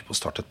ingen tanke på att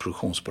starta ett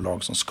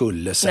produktionsbolag som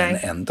skulle sen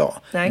en dag.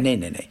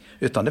 Nej.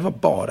 Utan det var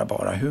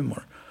bara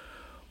humor.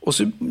 Och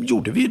så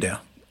gjorde vi det.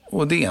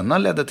 Och det ena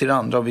ledde till det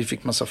andra och vi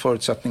fick massa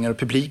förutsättningar. Och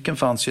publiken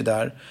fanns ju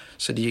där.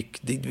 Så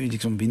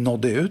vi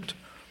nådde ut.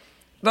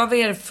 Vad var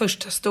er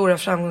första stora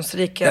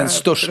framgångsrika Den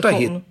största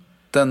produktion?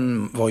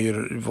 hitten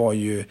var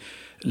ju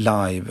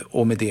live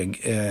och med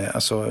det,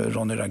 alltså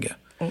Ronny Ragge.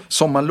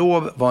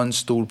 Sommarlov var en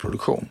stor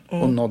produktion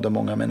och nådde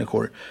många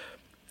människor.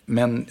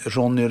 Men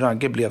Ronny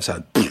Ragge blev så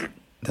här,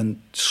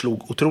 den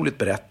slog otroligt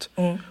brett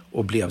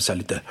och blev så här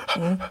lite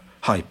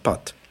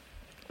hypat.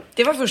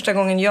 Det var första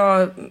gången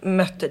jag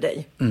mötte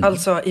dig,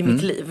 alltså i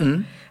mitt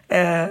liv.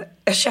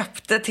 Jag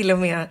köpte till och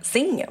med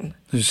singeln.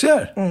 Du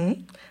ser.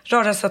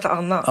 Rara söta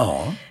Anna.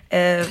 Ja.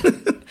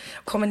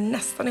 Kommer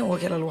nästan ihåg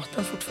hela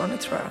låten fortfarande,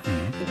 tror jag.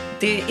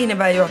 Det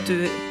innebär ju att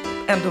du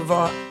ändå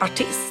var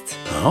artist.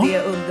 Ja.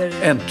 Det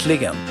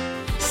Äntligen.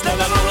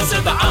 Snälla Rara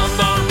söta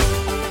Anna,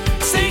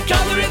 säg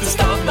kan du inte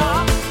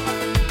stanna?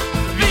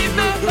 Vi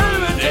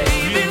behöver dig,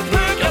 vill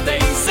böka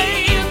dig,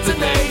 säg inte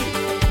nej.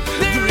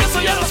 Du är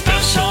så jävla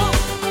special,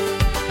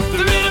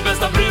 du är den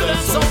bästa bruden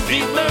som vi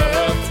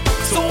mött.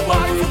 Så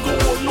varför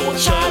gå, låt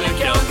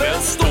kärleken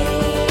bestå.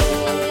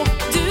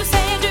 Du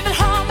säger du vill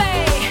ha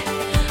mig,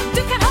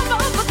 du kan hoppa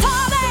upp och ta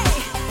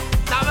dig.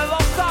 Nej men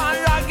vad fan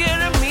Ragge är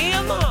det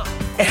menar?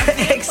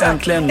 Exakt.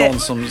 Äntligen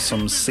någon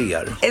som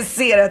ser. Jag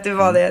ser att du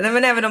var det. Nej,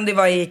 men även om det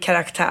var i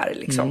karaktär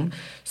liksom,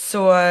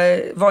 så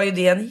var ju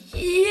det en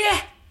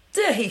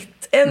jättehit.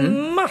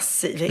 En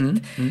massiv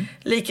hit.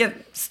 Lika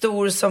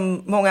stor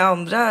som många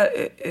andra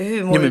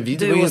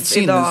humorduos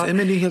idag.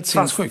 Men det är helt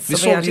sinnessjukt. Vi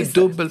såg ju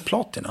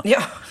dubbelplatina.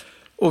 Ja.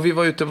 Och vi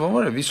var ute, vad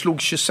var det? Vi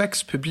slog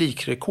 26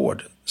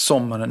 publikrekord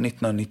sommaren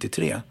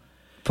 1993.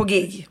 På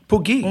gig.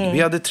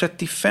 Vi hade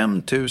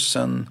 35 000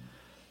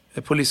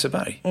 på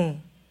Liseberg.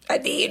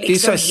 Det är ju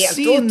liksom helt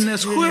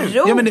sinnessjukt.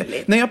 Ja, men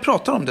när jag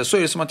pratar om det så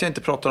är det som att jag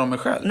inte pratar om mig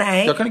själv.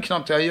 Nej. Jag kan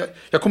knappt,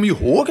 jag kommer ju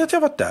ihåg att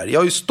jag var där.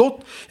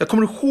 Jag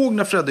kommer ihåg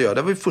när Fredde och jag,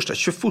 det var ju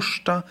 21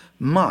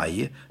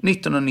 maj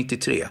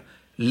 1993,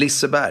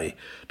 Liseberg.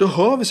 Då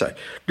hör vi så här,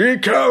 det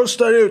är kaos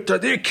där ute,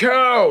 det är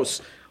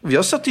kaos. Och vi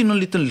har satt in en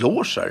liten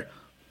loge här.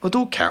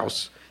 Vadå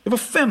kaos? Det var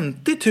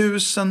 50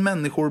 000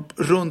 människor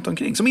runt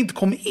omkring som inte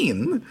kom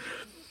in.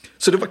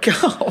 Så det var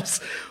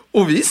kaos.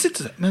 Och vi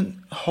sitter där,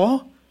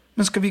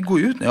 men ska vi gå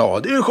ut? Ja,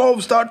 det är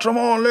showstart som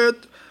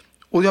vanligt.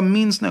 Och jag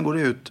minns när jag går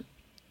ut,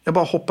 jag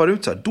bara hoppar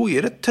ut så här, då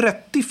är det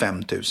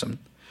 35 000.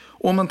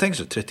 Och om man tänker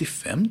så,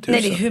 35 000.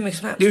 Nej, det är hur mycket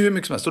som helst. Det är hur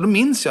mycket som helst. Och då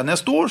minns jag när jag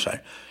står så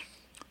här,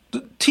 då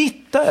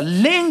tittar jag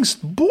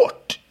längst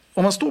bort.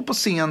 Om man står på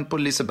scen på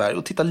Liseberg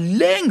och tittar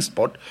längst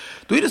bort,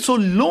 då är det så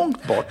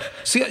långt bort.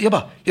 Så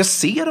jag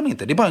ser dem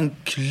inte, det är bara en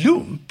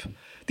klump.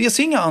 Jag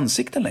ser inga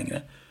ansikten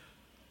längre.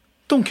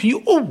 De kan ju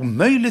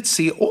omöjligt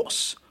se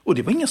oss. Och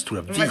det var inga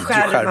stora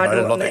videoskärmar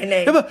eller något.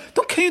 Nej. Jag bara,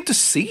 de kan ju inte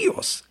se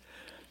oss.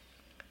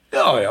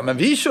 Ja, men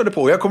vi körde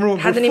på. Jag kommer ihåg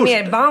hade ni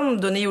mer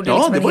band och ni gjorde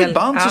liksom det en var hel... ett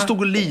band som stod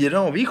och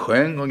lirade och vi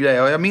sjöng och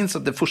grejer. Och jag minns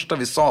att det första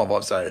vi sa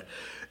var så här,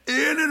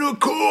 är det något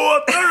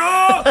kåta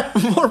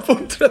då? Var på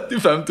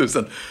 35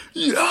 000.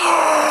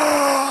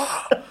 Ja!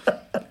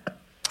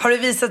 Har du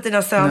visat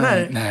dina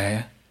söner?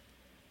 Nej.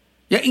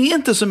 Jag är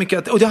inte så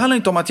mycket, och det handlar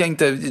inte om att jag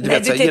inte... Du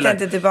tittar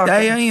inte tillbaka.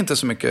 Nej, jag är inte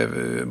så mycket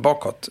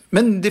bakåt.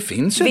 Men det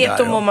finns ju vet där. Vet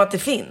de om att det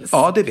finns?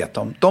 Ja, det vet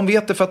de. De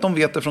vet det för att de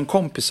vet det från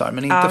kompisar,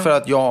 men inte för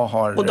att jag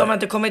har... Och de har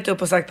inte kommit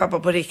upp och sagt pappa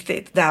på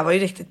riktigt. Det här var ju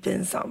riktigt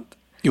pinsamt.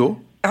 Jo.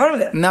 Har de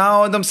det?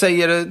 Nej,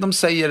 de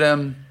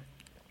säger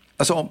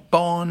alltså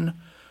barn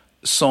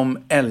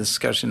som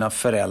älskar sina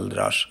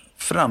föräldrars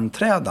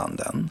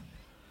framträdanden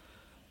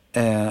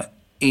är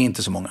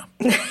inte så många.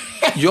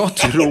 Jag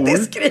tror... Det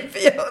skriver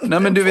jag under. Nej,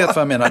 men du vet vad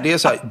jag menar. Det är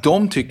så här,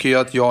 de tycker ju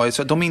att jag är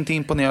så här, de är inte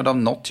imponerade av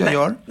något jag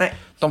gör. Nej.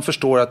 De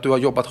förstår att du har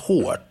jobbat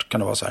hårt. Kan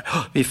det vara så här,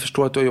 vi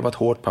förstår att du har jobbat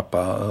hårt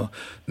pappa.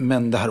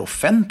 Men det här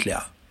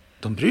offentliga,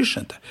 de bryr sig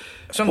inte.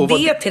 Som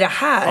vet till det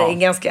här är en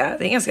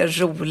ganska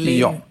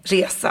rolig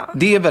resa.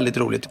 Det är väldigt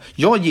roligt.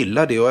 Jag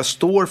gillar det och jag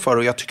står för det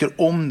och jag tycker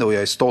om det och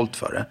jag är stolt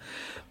för det.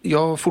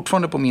 Jag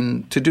fortfarande på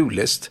min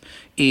to-do-list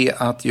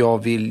är att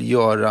jag vill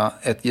göra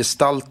ett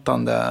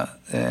gestaltande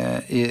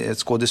i ett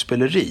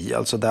skådespeleri.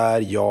 Alltså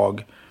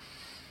där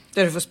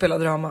du får spela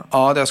drama.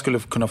 Ja, där jag skulle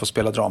kunna få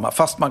spela drama.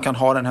 Fast man kan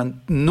ha den här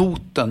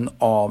noten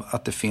av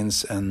att det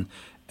finns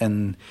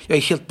en... Jag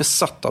är helt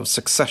besatt av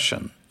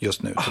Succession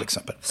just nu till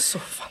exempel. Så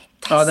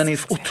fantastiskt. Ja, den är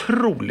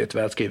otroligt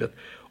välskrivet.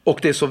 Och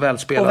det är så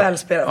välspelat. Och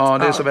välspelat. Ja,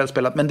 det är så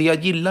välspelat. Men det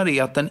jag gillar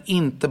är att den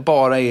inte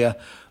bara är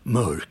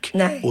mörk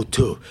och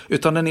tuff.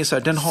 Utan den är så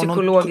här, den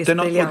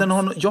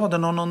har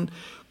den har någon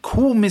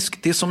komisk,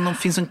 det är som det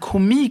finns en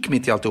komik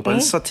mitt i alltihopa.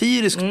 En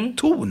satirisk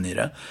ton i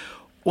det.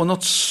 Och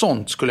något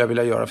sånt skulle jag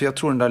vilja göra. För jag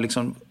tror den där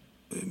liksom...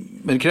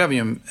 Men det kräver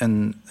ju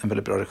en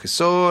väldigt bra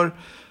regissör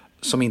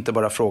som inte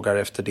bara frågar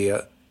efter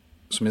det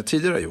som jag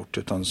tidigare har gjort,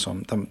 utan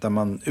där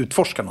man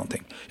utforskar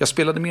någonting. Jag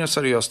spelade mer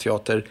seriös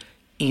teater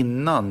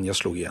innan jag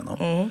slog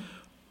igenom.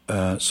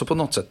 Så på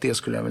något sätt, det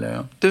skulle jag vilja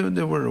göra.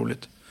 Det vore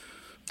roligt.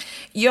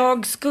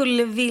 Jag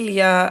skulle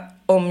vilja,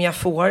 om jag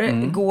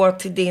får, gå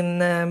till din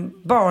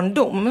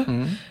barndom.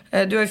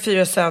 Du har ju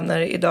 4 söner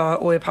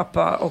idag och är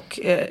pappa, och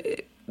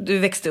du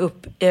växte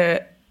upp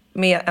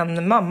med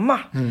en mamma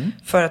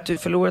för att du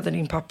förlorade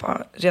din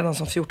pappa redan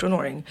som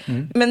 14-åring.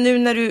 Men nu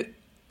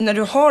när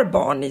du har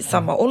barn i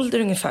samma ålder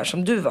ungefär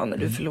som du var när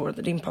du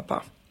förlorade din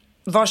pappa,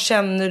 vad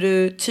känner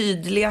du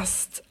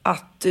tydligast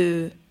att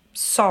du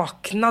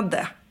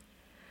saknade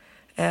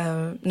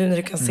nu när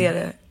du kan se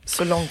det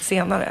så långt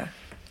senare?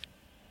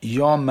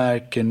 Jag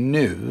märker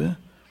nu,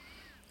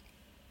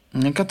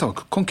 jag kan ta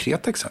ett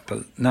konkret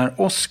exempel.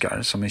 När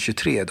Oscar, som är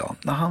 23 idag,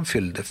 när han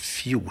fyllde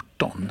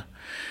 14,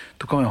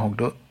 då kommer jag ihåg,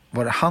 då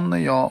var det han och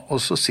jag,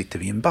 och så sitter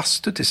vi i en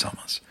bastu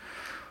tillsammans.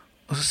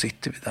 Och så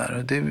sitter vi där,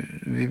 och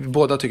vi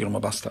båda tycker om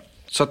att basta.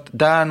 Så att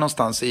där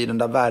någonstans i den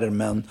där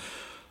värmen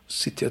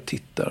sitter jag och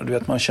tittar, och du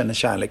vet, man känner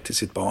kärlek till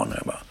sitt barn.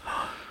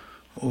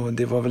 Och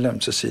det var väl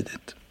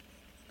ömsesidigt.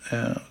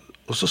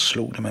 Och så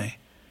slog det mig,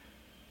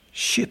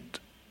 shit,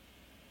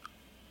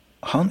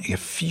 han är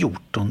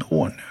 14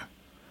 år nu.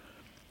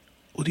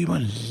 Och det var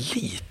en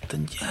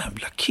liten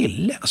jävla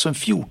kille. Alltså en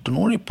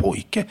 14-årig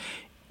pojke.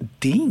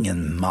 Det är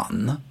ingen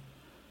man.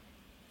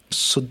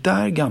 Så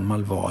där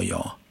gammal var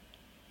jag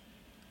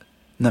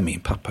när min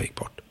pappa gick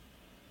bort.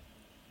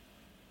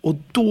 Och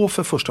då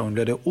för första gången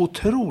blev det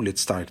otroligt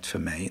starkt för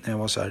mig när jag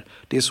var så här.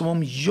 Det är som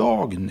om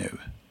jag nu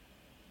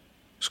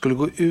skulle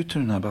gå ut ur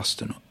den här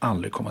bastun och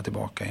aldrig komma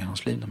tillbaka i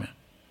hans liv mer.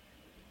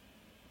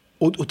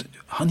 Och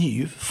han är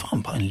ju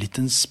fan bara en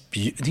liten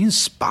det är en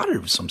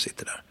sparv som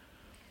sitter där.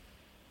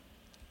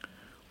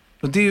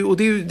 Och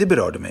det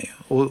berörde mig.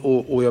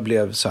 Och jag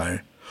blev så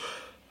här,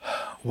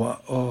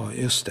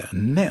 just det.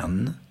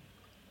 Men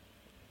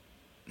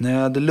när jag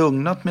hade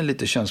lugnat mig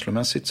lite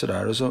känslomässigt så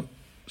där, och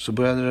så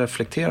började jag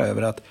reflektera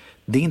över att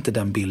det är inte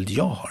den bild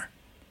jag har.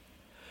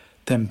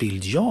 Den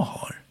bild jag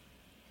har,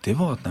 det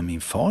var att när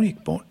min far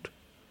gick bort,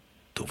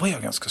 då var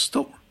jag ganska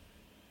stor.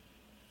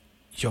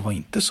 Jag var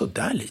inte så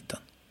där liten.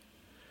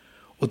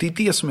 Och det är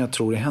det som jag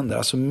tror det händer.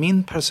 Alltså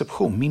min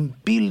perception, min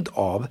bild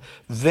av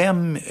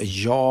vem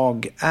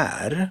jag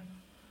är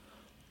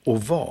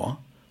och vad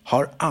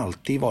har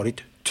alltid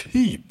varit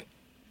typ,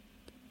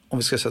 om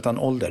vi ska sätta en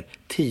ålder,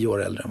 10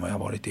 år äldre än vad jag har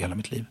varit i hela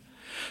mitt liv.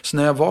 Så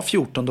när jag var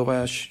 14, då var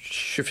jag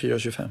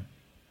 24-25.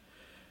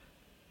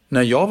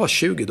 När jag var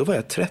 20, då var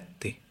jag 30.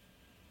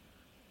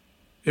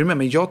 Är du med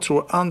mig? Jag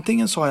tror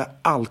antingen så har jag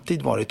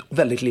alltid varit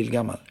väldigt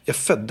lillgammal. Jag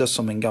föddes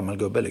som en gammal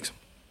gubbe liksom.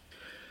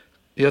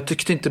 Jag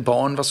tyckte inte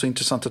barn var så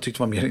intressant. Jag tyckte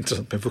det var mer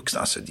intressant med vuxna.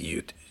 Alltså det är ju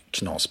ett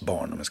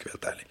knasbarn om jag ska vara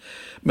helt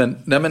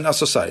ärlig. Men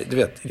alltså så här, du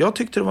vet, jag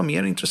tyckte det var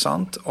mer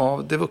intressant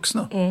av det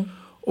vuxna.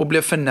 Och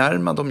blev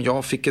förnärmad om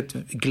jag fick ett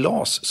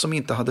glas som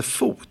inte hade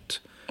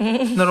fot.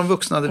 När de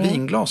vuxna hade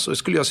vinglas, så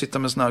skulle jag sitta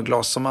med såna här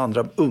glas som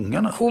andra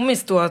ungarna.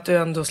 Komiskt då att du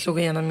ändå slog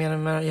igenom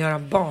med att göra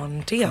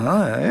barn-tv.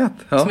 Ja, jag vet.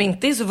 Ja. Som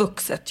inte är så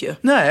vuxet ju.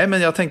 Nej,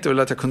 men jag tänkte väl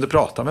att jag kunde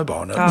prata med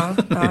barnen. Ja.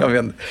 Jag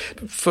vet.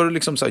 För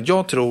liksom så här,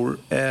 jag tror,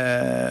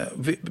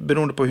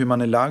 beroende på hur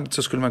man är lagd,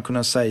 så skulle man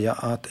kunna säga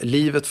att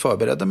livet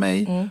förberedde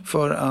mig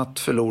för att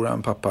förlora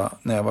en pappa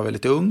när jag var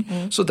väldigt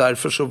ung. Så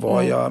därför så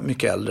var jag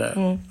mycket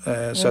äldre.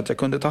 Så att jag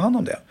kunde ta hand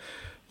om det.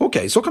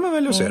 Okej, så kan man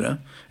välja att se det.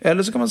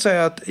 Eller så kan man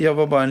säga att jag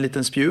var bara en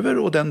liten spjuver,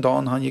 och den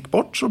dagen han gick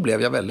bort så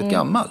blev jag väldigt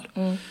gammal.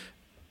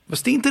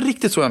 Fast det är inte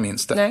riktigt så jag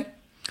minns det. Nej.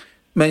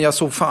 Men jag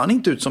såg fan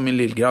inte ut som min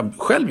lillgrabb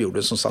själv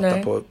gjorde, som satt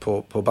där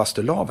på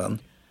bastulaven.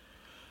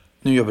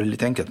 Nu gör vi det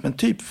lite enkelt, men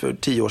typ för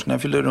 10 år sedan, när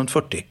jag fyllde runt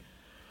 40.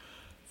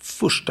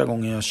 Första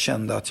gången jag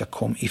kände att jag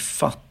kom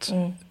ifatt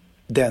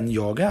den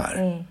jag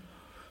är.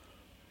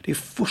 Det är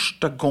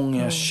första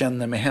gången jag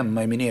känner mig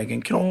hemma i min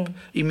egen kropp.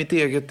 I mitt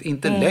eget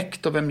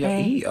intellekt och vem jag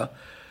är.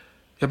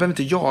 Jag behöver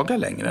inte jaga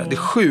längre. Det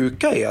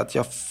sjuka är att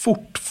jag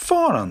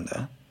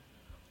fortfarande,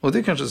 och det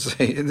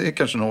är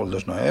kanske en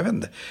åldersnöje, jag vet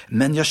inte.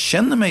 Men jag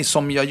känner mig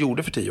som jag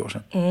gjorde för 10 år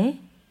sedan.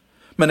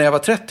 Men när jag var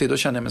 30, då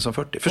kände jag mig som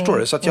 40. Förstår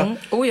du? Så att ja,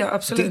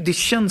 absolut. Det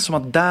känns som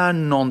att där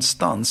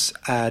någonstans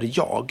är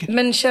jag.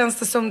 Men känns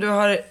det som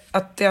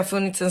att det har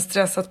funnits en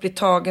stress att bli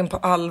tagen på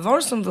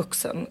allvar som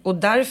vuxen? Och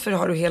därför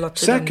har du hela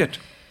tiden... Säkert.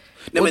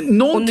 Nej,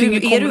 men och nu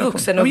är du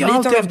vuxen och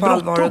blir tagen på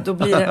allvar, och då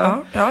blir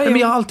det... Men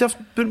jag har alltid haft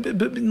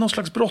någon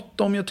slags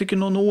bråttom. Jag tycker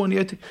någon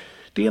ordning.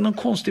 Det är någon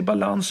konstig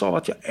balans av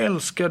att jag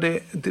älskar det.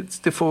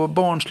 Det får vara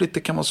barnsligt. Det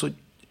kan vara så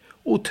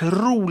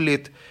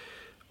otroligt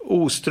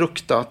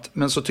ostruktat,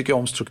 men så tycker jag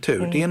om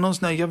struktur. Det är någon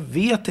sån här, jag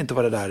vet inte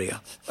vad det där är.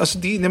 Alltså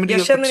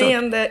jag känner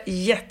igen det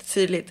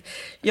jättetydligt.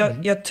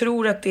 Jag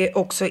tror att det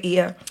också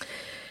är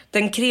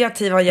den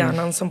kreativa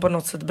hjärnan som på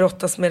något sätt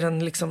brottas med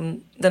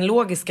den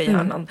logiska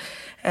hjärnan.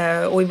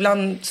 Och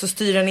ibland så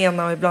styr den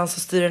ena och ibland så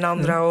styr den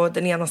andra, och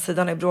den ena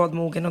sidan är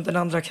brådmogen och den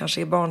andra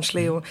kanske är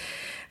barnslig.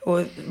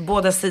 Och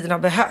båda sidorna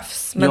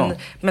behövs.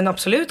 Men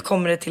absolut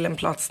kommer det till en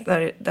plats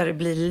där det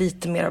blir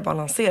lite mer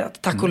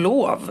balanserat. Tack och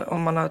lov,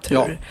 om man har tur.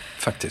 Ja,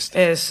 faktiskt.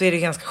 Så är det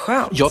ganska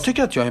skönt. Jag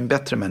tycker att jag är en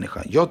bättre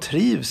människa. Jag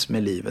trivs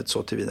med livet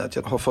så tillvida att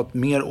jag har fått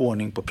mer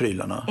ordning på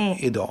prylarna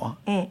idag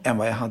än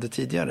vad jag hade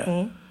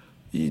tidigare.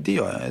 Det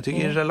gör jag. Jag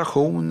tycker i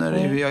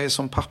relationer, hur jag är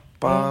som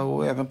pappa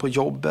och även på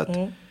jobbet.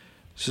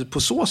 Så på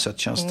så sätt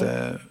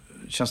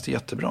känns det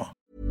jättebra.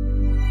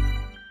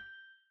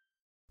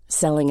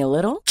 Selling a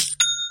little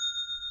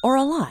or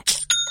a lot?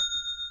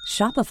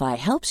 Shopify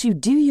helps you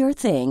do your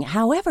thing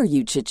however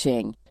you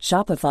cha-ching.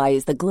 Shopify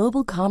is the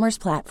global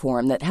commerce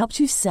platform that helps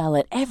you sell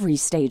at every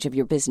stage of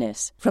your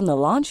business. From the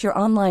launch your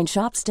online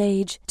shop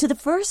stage to the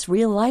first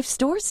real-life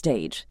store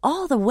stage,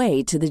 all the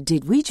way to the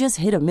did we just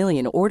hit a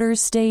million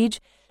orders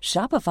stage.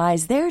 Shopify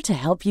is there to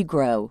help you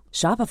grow.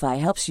 Shopify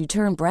helps you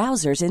turn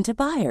browsers into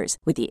buyers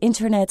with the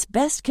internet's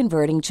best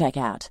converting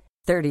checkout.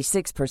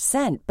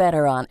 36%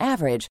 better on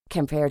average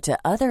compared to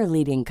other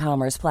leading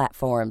commerce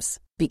platforms.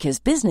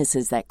 Because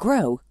businesses that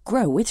grow,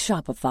 grow with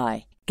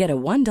Shopify. Get a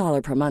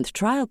 $1 per month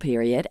trial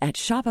period at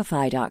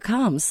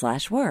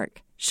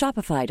shopify.com/work.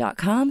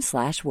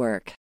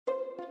 Shopify.com/work.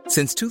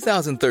 Since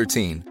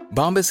 2013,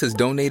 Bombas has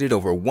donated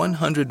over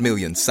 100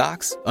 million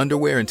socks,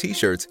 underwear, and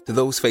T-shirts to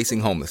those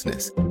facing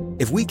homelessness.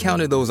 If we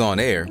counted those on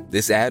air,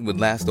 this ad would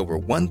last over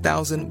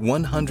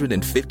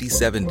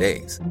 1,157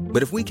 days.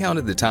 But if we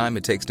counted the time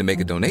it takes to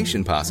make a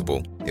donation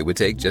possible, it would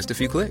take just a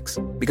few clicks.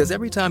 Because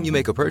every time you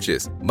make a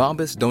purchase,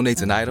 Bombas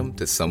donates an item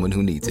to someone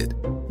who needs it.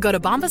 Go to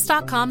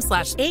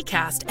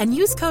bombas.com/ACAST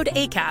and use code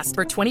ACAST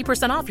for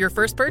 20% off your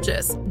first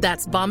purchase.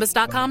 That's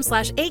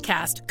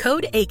bombas.com/ACAST,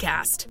 code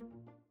ACAST.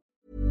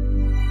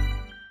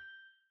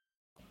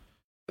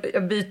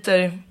 Jag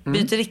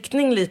byter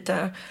riktning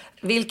lite.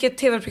 Vilket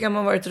tv-program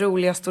har varit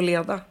roligast att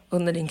leda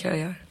under din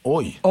karriär?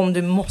 Oj. Om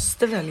du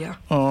måste välja.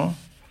 Ja.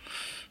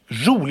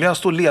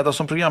 Roligast att leda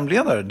som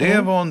programledare?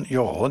 Det var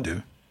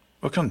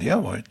vad kan det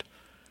ha varit?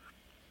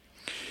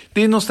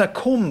 Det är någon sån här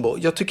kombo.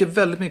 Jag tycker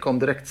väldigt mycket om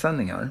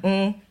direktsändningar.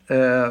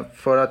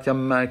 För att jag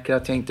märker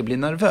att jag inte blir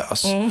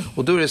nervös.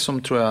 Och då är det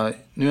som, tror jag,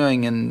 nu är jag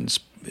ingen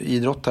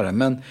idrottare,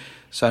 men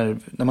så här,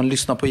 när man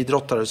lyssnar på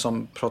idrottare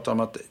som pratar om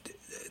att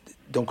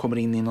de kommer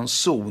in i någon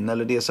zon,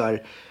 eller det är så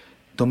här,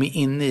 de är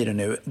inne i det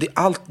nu.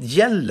 Allt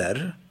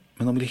gäller,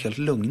 men de blir helt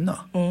lugna.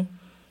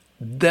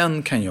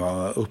 Den kan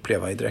jag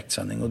uppleva i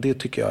direktsändning, och det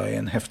tycker jag är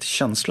en häftig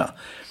känsla.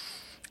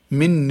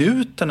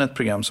 Minuten, ett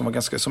program som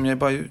jag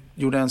bara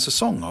gjorde en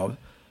säsong av,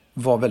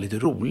 var väldigt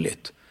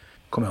roligt,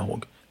 kommer jag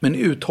ihåg. Men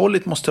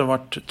uthålligt måste det ha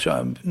varit, tror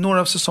jag,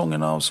 några av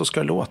säsongerna av Så ska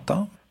det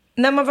låta.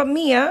 När man var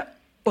med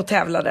och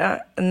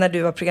tävlade, när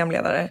du var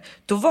programledare,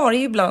 då var det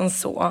ju ibland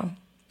så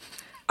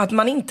att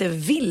man inte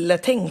ville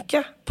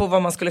tänka på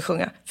vad man skulle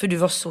sjunga, för du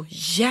var så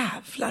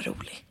jävla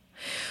rolig.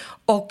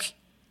 Och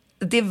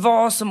det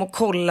var som att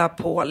kolla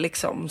på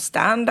liksom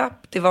stand-up.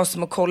 Det var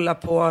som att kolla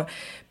på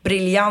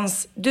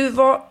briljans. Du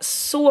var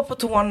så på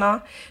tårna.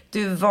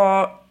 Du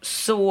var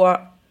så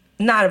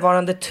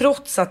närvarande,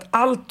 trots att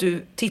allt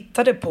du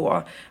tittade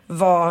på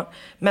var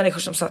människor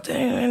som sa att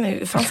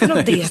fanns det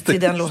något det i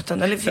den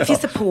låten? Eller finns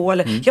det på?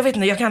 Eller, jag vet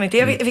inte, jag kan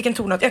inte. Vilken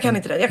tonart? Jag kan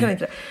inte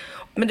det.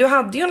 Men du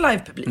hade ju en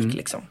livepublik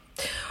liksom.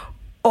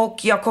 Och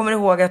jag kommer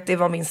ihåg att det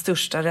var min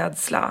största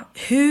rädsla.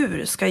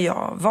 Hur ska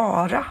jag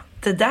vara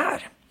det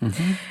där?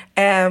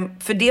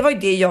 För det var ju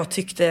det jag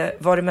tyckte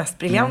var det mest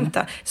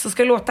briljanta. Så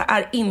ska låta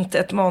är inte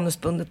ett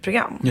manusbundet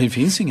program. Nej, det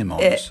finns ingen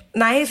manus.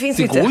 Nej, det finns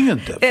inte. Det går ju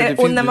inte.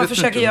 Och när man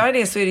försöker göra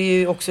det så är det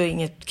ju också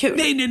inget kul.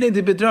 Nej, det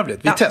är bedrövligt.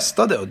 Vi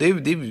testade och det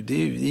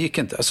gick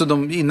inte.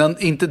 Alltså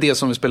inte det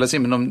som vi spelade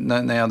in, men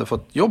när jag hade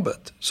fått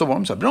jobbet, så var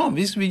de så här, bra,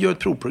 vi gör ett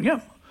provprogram.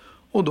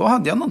 Och då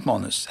hade jag något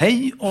manus.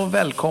 Hej och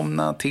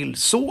välkomna till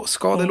Så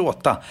ska det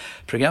låta.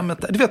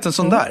 Programmet, du vet, en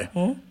sån där.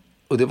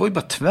 Och det var ju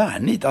bara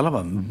tvärnit. Alla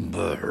bara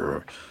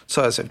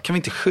så jag sa, kan vi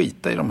inte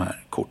skita i de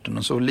här korten?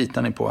 Och så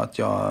litar ni på att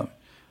jag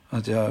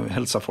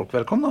hälsar folk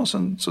välkomna, och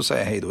sen så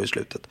säger jag hej då i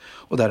slutet.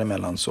 Och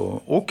däremellan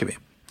så åker vi.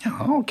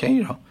 Ja,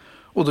 okej då.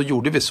 Och då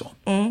gjorde vi så.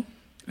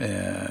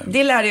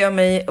 Det lärde jag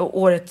mig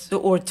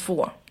år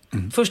 2.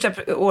 Första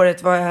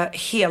året var jag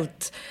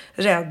helt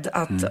rädd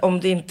att om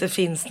det inte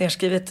finns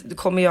nedskrivet,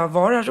 kommer jag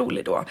vara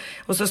rolig då.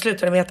 Och så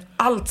slutade det med att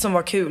allt som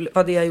var kul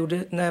var det jag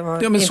gjorde när jag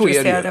var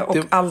intresserad.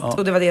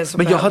 Och det var det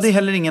som Men jag hade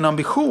heller ingen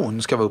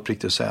ambition, ska vara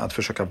uppriktigt att säga, att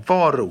försöka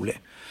vara rolig.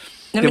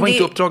 Nej, det var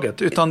inte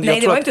uppdraget. Utan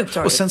nej, det var inte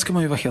uppdraget. Och sen ska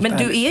man ju vara helt Men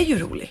ärlig. du är ju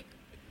rolig.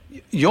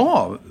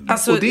 Ja,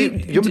 alltså, och det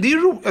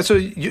är roligt. Alltså,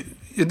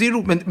 det är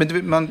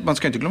roligt, men man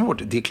ska inte glömma bort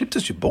det. Det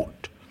klipptes ju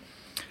bort.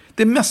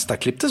 Det mesta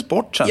klipptes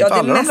bort sen.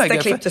 Ja, det mesta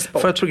klipptes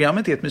bort. För att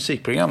programmet är ett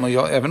musikprogram. Och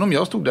även om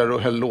jag stod där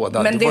och höll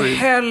lådan. Men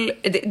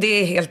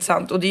det är helt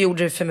sant. Och det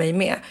gjorde det för mig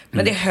med.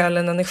 Men det höll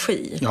en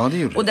energi. Ja, det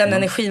gjorde och den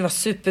energin var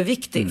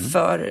superviktig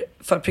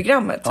för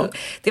programmet. Ja.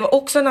 Det var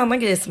också en annan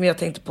grej som jag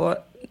tänkte på,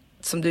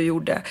 som du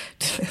gjorde.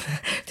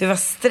 Du var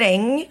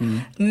sträng,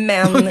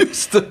 men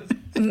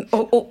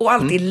Och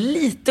alltid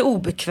lite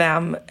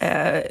obekväm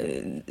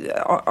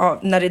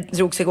när det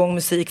drogs igång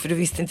musik, för du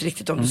visste inte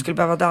riktigt om du skulle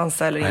behöva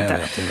dansa eller inte. Jag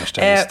vet, det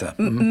värsta jag visste.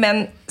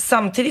 Men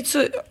samtidigt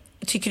så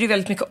tycker du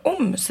väldigt mycket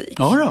om musik.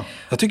 Ja då,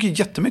 jag tycker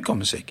jättemycket om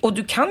musik. Och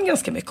du kan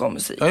ganska mycket om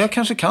musik. Ja, jag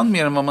kanske kan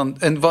mer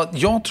än vad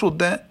jag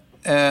trodde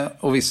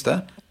och visste.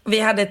 Vi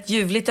hade ett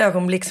ljuvligt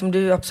ögonblick som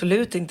du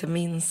absolut inte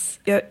minns.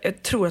 Jag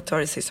tror att det var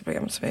det sista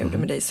programmet som jag gjorde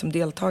med dig som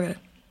deltagare.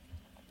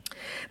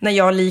 När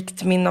jag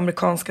likt min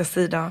amerikanska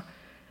sida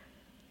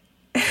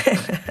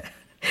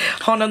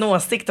har någon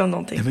åsikt om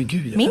någonting. Ja, men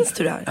gud, minns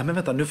du det här? Ja, men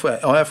vänta, nu får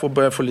jag får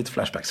börja få lite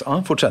flashbacks.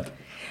 Ja, fortsätt.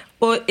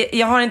 Och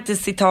jag har inte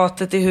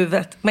citatet i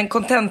huvudet, men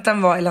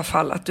kontentan var i alla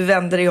fall att du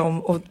vände dig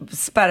om och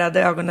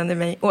spärrade ögonen i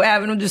mig. Och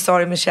även om du sa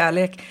det med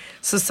kärlek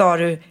så sa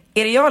du,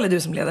 är det jag eller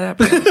du som leder det här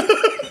programmet?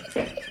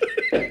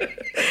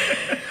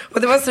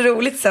 Och det var så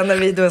roligt sen när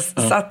vi då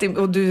satt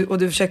och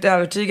du försökte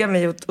övertyga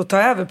mig att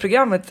ta över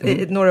programmet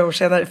några år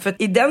senare. För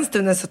i den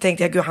stunden så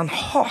tänkte jag, gud, han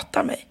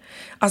hatar mig.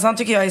 Alltså han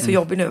tycker jag är så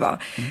jobbig nu, va?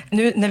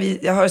 Nu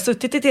när jag har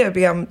suttit i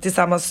tv-program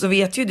tillsammans så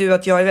vet ju du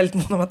att jag är väldigt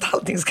mån om att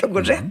allting ska gå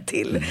rätt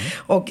till.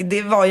 Och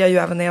det var jag ju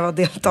även när jag var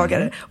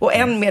deltagare. Och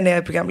än mer när jag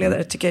är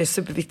programledare tycker jag är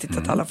superviktigt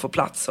att alla får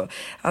plats och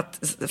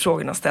att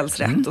frågorna ställs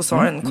rätt och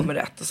svaren kommer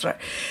rätt och sådär.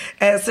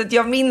 Så att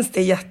jag minns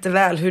det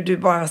jätteväl hur du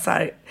bara så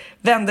här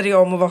vände dig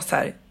om och var så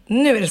här,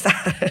 nu är det så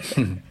här.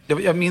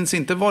 Jag minns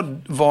inte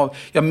vad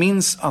jag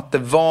minns att det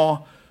var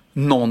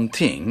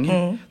någonting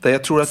där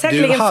jag tror att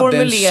säkerligen du hade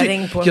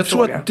formulering på en jag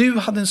fråga. tror att du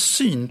hade en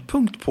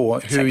synpunkt på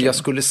hur jag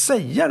skulle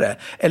säga det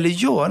eller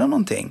göra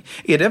någonting.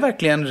 Är det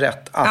verkligen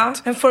rätt att... Ja,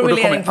 en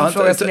formulering på en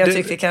fråga som jag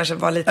tyckte kanske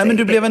var lite... Nej, men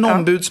du blev en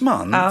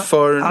ombudsman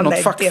för något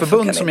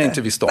fackförbund som jag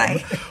inte visste om.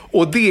 Nej.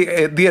 Och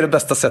det är det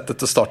bästa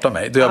sättet att starta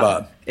mig. Då jag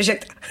bara...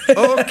 Ursäkta.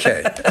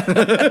 Okej.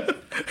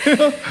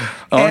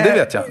 Ja, det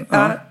vet jag.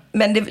 Ja.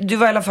 Men du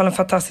var i alla fall en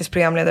fantastisk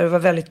programledare. Det var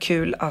väldigt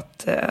kul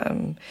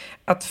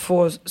att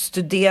få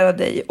studera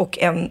dig. Och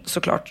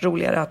såklart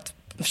roligare att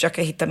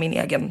försöka hitta min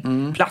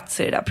egen plats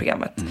i det där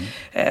programmet.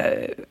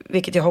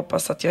 Vilket jag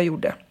hoppas att jag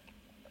gjorde.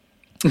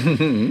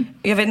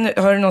 Jag vet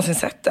inte, har du någonsin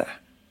sett det?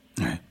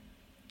 Nej.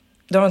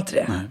 Du har inte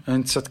det? Nej, jag har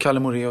inte sett Kalle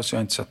Moraeus, jag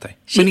har inte sett dig.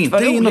 Men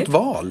inte i något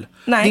val.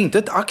 Nej. Det är inte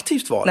ett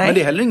aktivt val. Nej. Men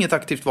det är heller inget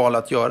aktivt val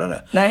att göra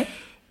det. Nej.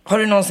 Har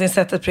du någonsin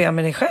sett ett program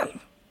med dig själv?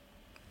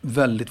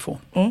 Väldigt få.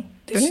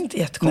 Det är väl inte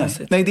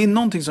jättekonstigt? Nej, det är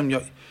någonting som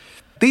jag...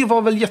 Det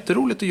var väl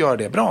jätteroligt att göra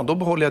det. Bra, då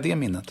behåller jag det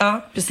minnet.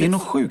 Ja, precis. Det är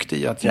nog sjukt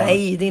i att jag...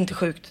 Nej, det är inte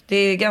sjukt. Det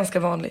är ganska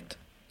vanligt.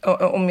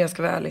 Om jag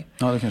ska vara ärlig.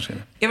 Ja, det kanske är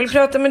det. Jag vill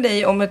prata med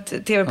dig om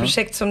ett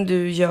tv-projekt som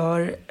du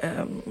gör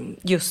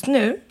just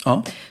nu.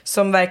 Ja.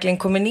 Som verkligen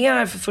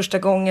kombinerar för första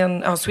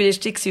gången. Ja,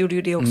 Swedish Dicks gjorde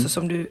ju det också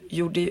som du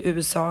gjorde i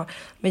USA.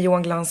 Med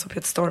Johan Glans och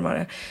Peter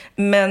Stormare.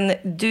 Men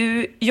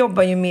du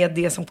jobbar ju med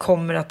det som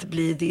kommer att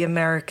bli The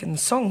American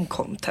Song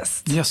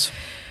Contest. Yes.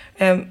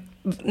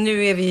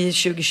 Nu är vi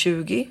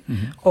 2020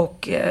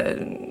 och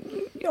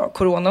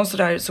corona och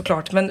sådär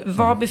såklart. Men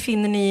var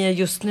befinner ni er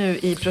just nu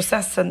i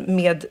processen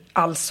med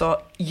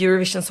alltså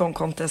Eurovision Song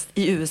Contest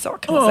i USA,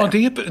 kan man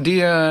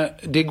säga?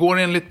 Det går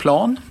enligt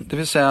plan. Det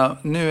vill säga,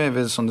 nu är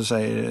vi som du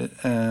säger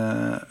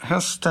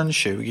hösten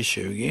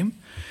 2020.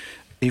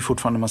 Det är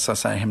fortfarande en massa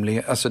så här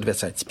hemliga, alltså du vet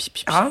så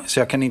här, så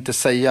jag kan inte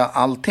säga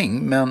allting.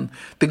 Men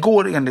det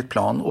går enligt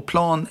plan, och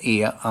plan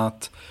är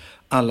att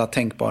alla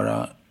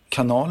tänkbara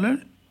kanaler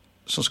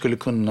som skulle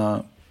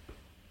kunna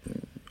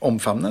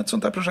omfamna ett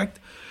sånt här projekt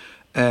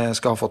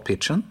ska ha fått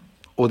pitchen.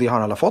 Och det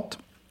har alla fått.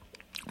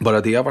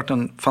 Bara det har varit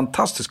en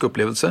fantastisk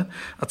upplevelse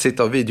att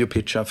sitta och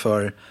videopitcha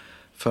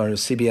för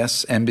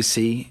CBS, NBC,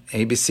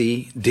 ABC,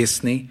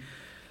 Disney,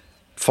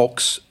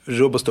 Fox,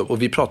 rubb och stubb.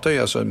 Och vi pratar ju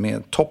alltså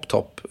med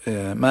top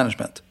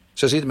management.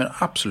 Så jag sitter med en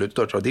absolut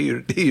största. Det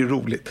är ju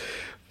roligt.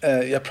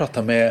 Jag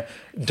pratar med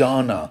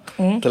Donna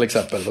till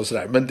exempel och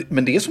sådär.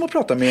 Men det är som att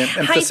prata med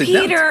en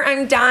president. Hi Peter,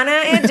 I'm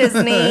Donna at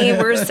Disney.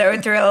 We're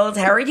so thrilled.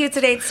 How are you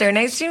today? It's so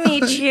nice to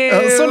meet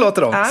you. Så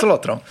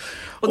låter de.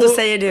 Och då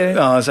säger du?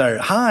 Ja, så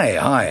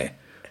här, hi.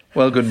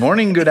 Well, good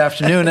morning, good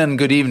afternoon and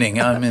good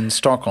evening. I'm in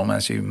Stockholm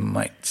as you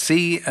might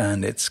see,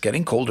 and it's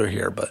getting colder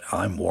here, but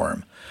I'm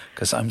warm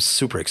because I'm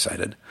super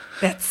excited.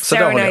 That's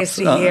so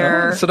nice to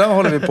hear. Så där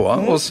håller vi på.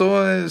 Och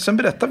sen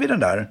berättar vi den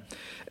där.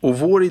 Och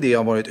vår idé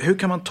har varit, hur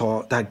kan man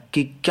ta det här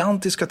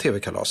gigantiska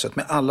tv-kalaset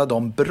med alla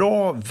de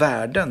bra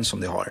värden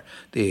som det har.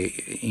 Det är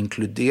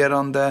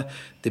inkluderande,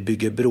 det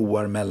bygger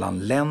broar mellan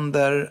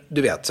länder.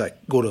 Du vet, så här,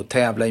 går det att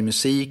tävla i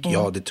musik?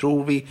 Ja, det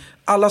tror vi.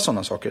 Alla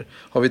sådana saker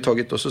har vi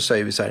tagit, och så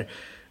säger vi så här,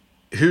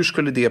 hur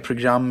skulle det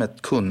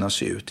programmet kunna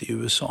se ut i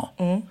USA?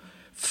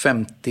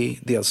 50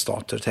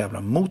 delstater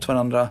tävlar mot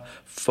varandra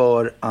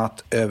för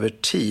att över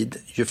tid,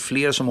 ju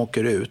fler som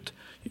åker ut,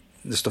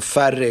 desto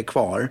färre är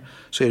kvar,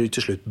 så är det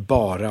till slut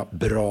bara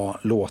bra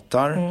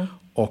låtar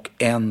och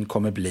en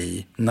kommer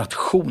bli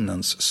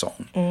nationens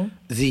sång.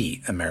 The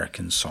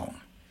American Song.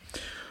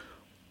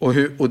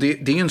 Och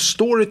det är en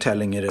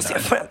storytelling i det där.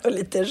 Jag får ändå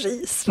lite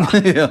ris, va?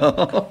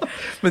 Ja,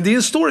 men det är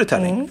en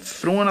storytelling.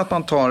 Från att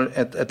man tar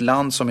ett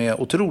land som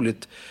är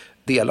otroligt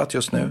delat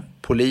just nu,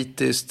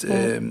 politiskt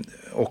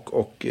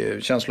och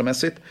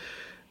känslomässigt,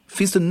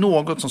 Finns det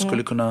något som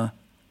skulle kunna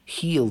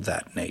heal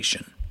that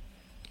nation,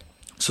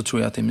 så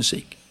tror jag att det är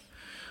musik.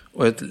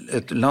 Och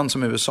ett land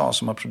som USA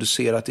som har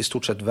producerat i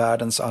stort sett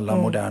världens alla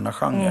moderna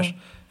genrer,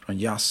 från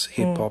jazz,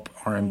 hiphop,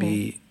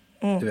 R&B,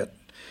 du vet.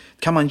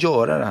 Kan man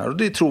göra det här? Och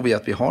det tror vi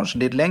att vi har. Så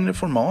det är ett längre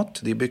format,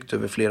 det är byggt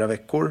över flera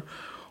veckor.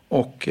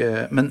 Och,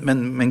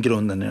 men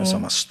grunden är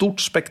densamma.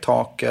 Stort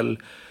spektakel,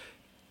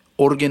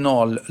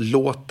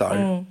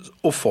 originallåtar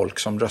och folk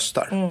som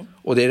röstar.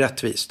 Och det är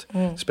rättvist.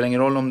 Det spelar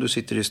ingen roll om du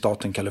sitter i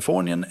staten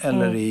Kalifornien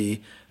eller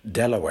i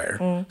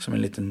Delaware, som är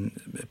en liten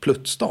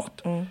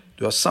pluttstat.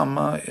 Du har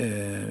samma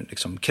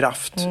liksom,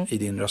 kraft i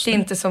din röstning. Det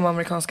är inte som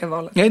amerikanska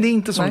valet. Nej, det är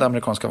inte som det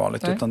amerikanska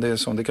valet, utan det är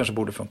som det kanske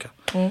borde funka.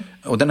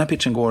 Och den här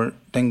pitchen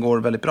går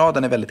väldigt bra,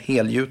 den är väldigt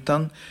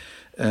helgjuten.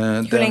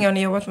 Hur länge har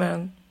ni jobbat med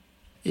den?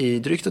 I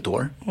drygt ett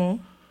år.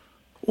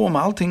 Och om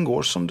allting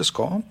går som det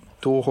ska,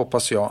 då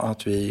hoppas jag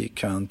att vi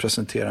kan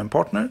presentera en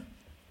partner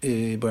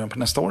i början på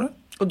nästa år.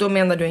 Och då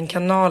menar du en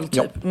kanal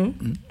typ? Ja.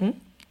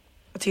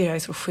 Jag tycker det här är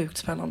så sjukt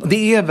spännande.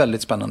 Det är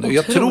väldigt spännande.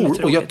 Jag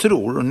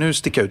tror, och nu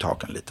sticker jag ut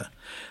hakan lite,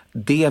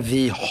 det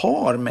vi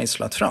har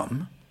mejslat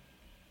fram,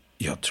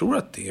 jag tror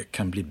att det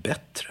kan bli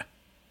bättre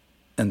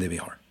än det vi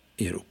har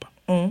i Europa.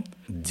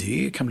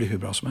 Det kan bli hur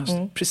bra som helst.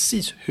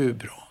 Precis hur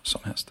bra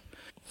som helst.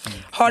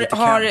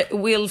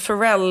 Har Will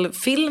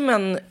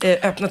Ferrell-filmen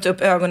öppnat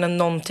upp ögonen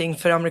någonting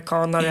för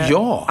amerikanare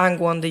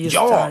angående just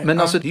det här? Men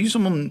alltså det är ju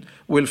som om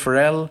Will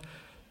Ferrell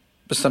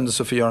bestämde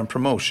sig för att göra en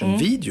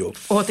promotion-video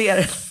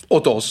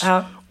åt oss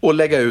och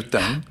lägga ut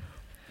den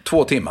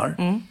 2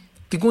 timmar.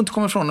 Det går inte att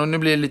komma ifrån, och nu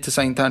blir det lite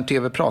så här intern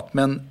tv-prat,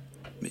 men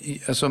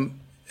alltså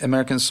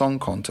American Song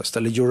Contest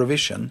eller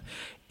Eurovision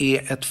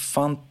är ett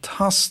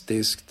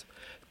fantastiskt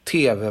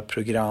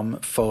tv-program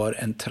för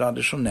en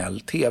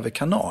traditionell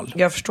tv-kanal.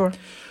 Jag förstår.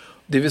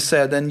 Det vill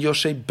säga, den gör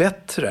sig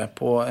bättre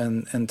på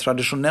en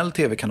traditionell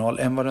tv-kanal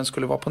än vad den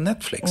skulle vara på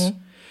Netflix.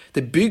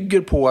 Det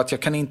bygger på att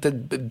jag kan inte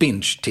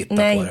binge-titta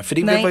på det. För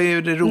det var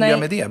ju det roliga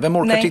med det. Vem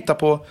orkar titta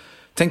på...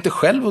 Tänk dig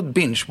själv att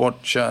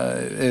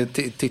binge-watcha,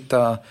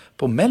 titta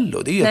på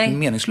Mello. Det är ju helt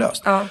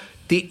meningslöst. Ja.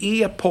 Det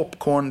är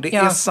popcorn, det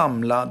är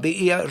samla,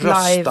 det är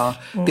rösta.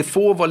 Det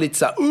får vara lite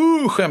så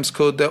här,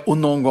 skämskudde, och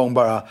någon gång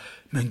bara,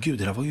 men gud,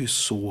 det där var ju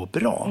så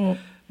bra.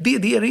 Det är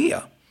det är.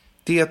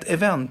 Det är ett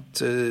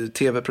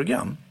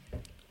event-tv-program.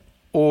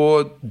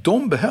 Och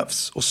de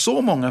behövs. Och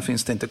så många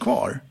finns det inte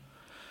kvar.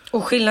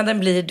 Och skillnaden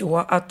blir då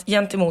att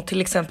gentemot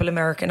till exempel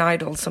American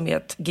Idol, som är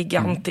ett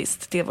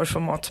gigantiskt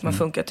tv-format som har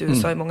funkat i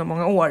USA i många,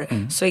 många år,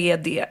 så är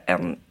det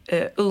en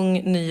ung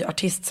ny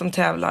artist som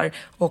tävlar,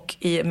 och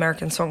i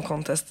American Song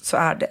Contest så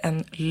är det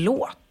en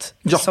låt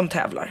som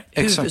tävlar,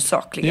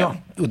 huvudsakligen. Ja,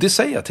 och det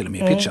säger jag till och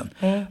med i pitchen.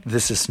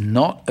 This is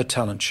not a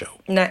talent show.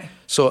 Nej.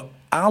 Så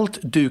allt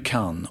du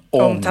kan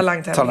om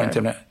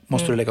talangtävlingar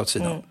måste du lägga åt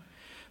sidan.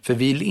 För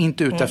vi är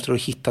inte ute efter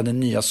att hitta den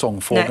nya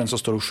sångfågeln som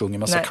står och sjunger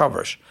massa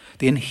covers.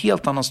 Det är en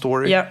helt annan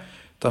story.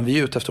 Utan vi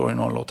är ute efter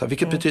originallåtar.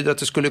 Vilket betyder att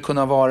det skulle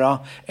kunna vara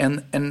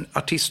en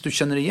artist du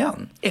känner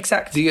igen.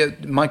 Exakt.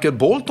 Michael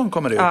Bolton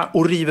kommer ut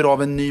och river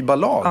av en ny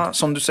ballad.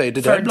 Som du säger,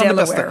 det där är bland det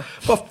bästa.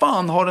 Vad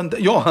fan har den...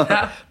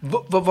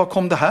 Vad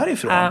kom det här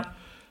ifrån?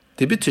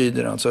 Det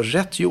betyder alltså,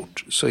 rätt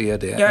gjort, så är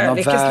det en av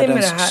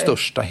världens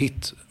största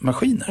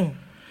hitmaskiner.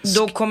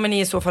 Då kommer ni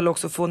i så fall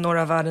också få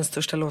några av världens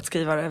största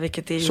låtskrivare,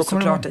 vilket är ju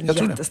såklart en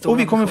jättestor. Och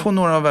vi kommer få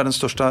några av världens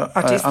största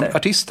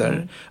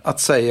artister att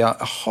säga,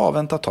 jaha,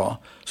 vänta ett tag,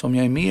 så om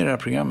jag är med i det här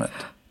programmet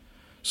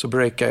så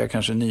breakar jag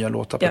kanske nya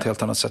låtar på ett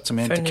helt annat sätt som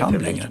jag inte kan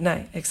längre.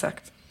 Nej,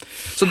 exakt.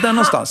 Så där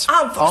någonstans.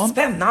 Vad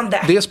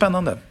spännande! Det är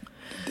spännande.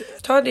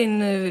 Ta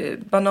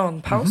din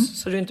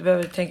bananpaus så du inte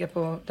behöver tänka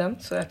på den,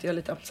 så äter jag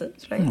lite apelsin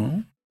så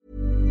länge.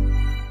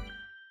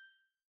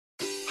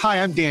 Hi,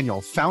 I'm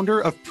Daniel,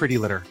 founder of Pretty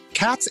Litter.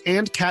 Cats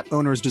and cat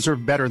owners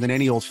deserve better than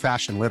any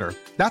old-fashioned litter.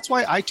 That's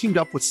why I teamed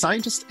up with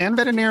scientists and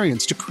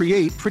veterinarians to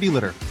create Pretty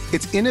Litter.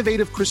 Its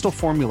innovative crystal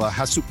formula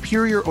has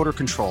superior odor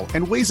control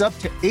and weighs up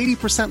to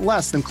 80%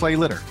 less than clay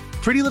litter.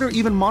 Pretty Litter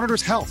even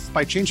monitors health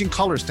by changing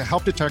colors to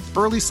help detect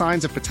early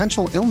signs of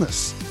potential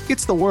illness.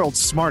 It's the world's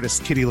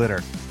smartest kitty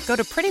litter. Go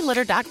to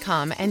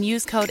prettylitter.com and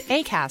use code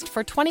ACAST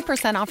for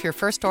 20% off your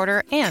first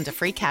order and a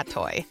free cat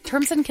toy.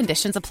 Terms and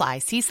conditions apply.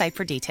 See site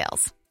for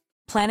details.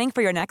 Planning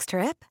for your next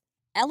trip?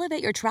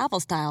 Elevate your travel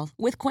style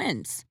with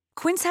Quince.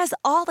 Quince has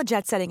all the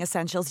jet-setting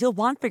essentials you'll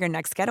want for your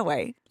next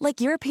getaway,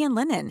 like European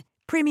linen,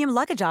 premium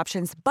luggage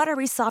options,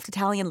 buttery soft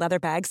Italian leather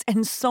bags,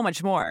 and so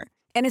much more.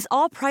 And is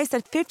all priced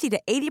at 50 to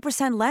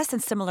 80% less than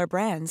similar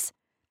brands.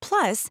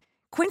 Plus,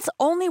 Quince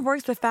only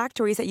works with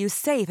factories that use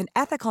safe and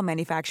ethical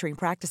manufacturing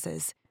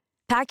practices.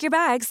 Pack your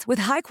bags with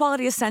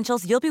high-quality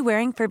essentials you'll be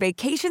wearing for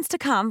vacations to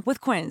come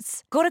with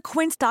Quince. Go to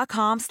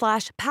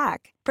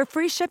quince.com/pack for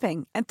free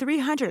shipping and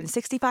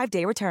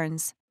 365-day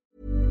returns.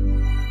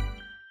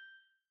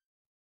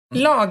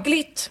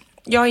 Lagligt.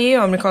 Jag är ju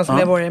amerikansk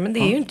medborgare, men det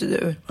är ju inte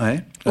du.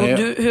 Nej. Och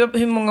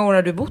hur många år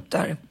har du bott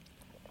där?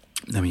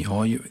 Nej, men jag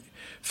har ju...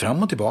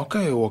 Fram och tillbaka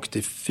har jag åkt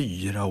i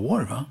 4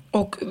 år, va?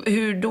 Och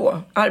hur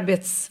då?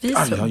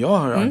 Arbetsvisum? Ja, jag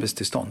har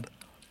arbetstillstånd.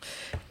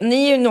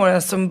 Ni är ju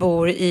några som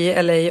bor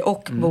i LA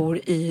och bor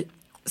i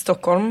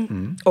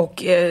Stockholm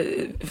och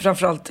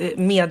framförallt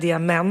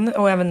mediamän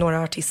och även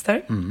några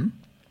artister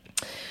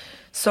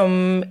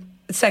som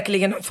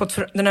säkerligen har fått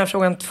den här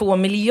frågan 2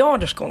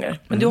 miljarders gånger.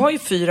 Men du har ju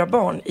 4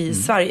 barn i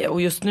Sverige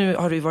och just nu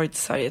har du varit i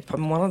Sverige ett par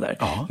månader.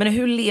 Ja. Men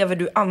hur lever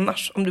du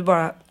annars? Om du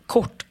bara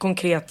kort,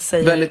 konkret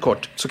säger... Väldigt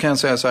kort så kan jag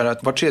säga så här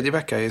att var 3:e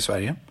vecka är jag i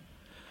Sverige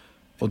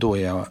och då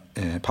är jag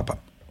pappa.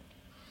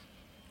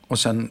 Och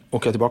sen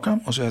åker jag tillbaka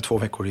och så är jag 2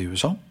 veckor i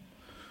USA.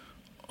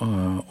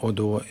 Och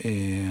då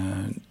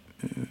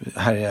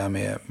här är jag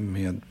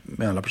med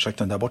alla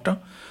projekten där borta.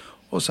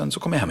 Och sen så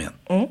kommer jag hem igen.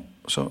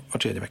 Så var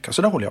 3:e vecka.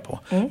 Så där håller jag på.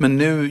 Men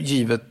nu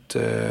givet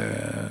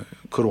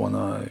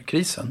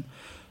coronakrisen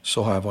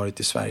så har jag varit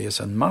i Sverige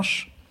sedan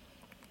mars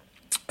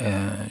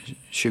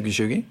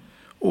 2020.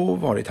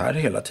 Och varit här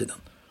hela tiden.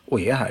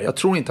 Och är här. Jag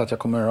tror inte att jag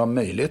kommer att ha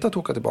möjlighet att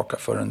åka tillbaka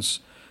förrän,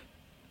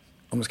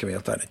 om jag ska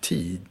veta det,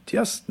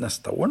 tidigast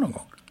nästa år någon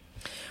gång.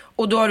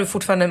 Och då har du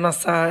fortfarande en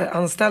massa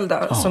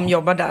anställda som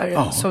jobbar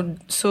där.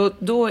 Så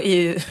då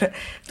är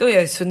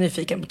jag så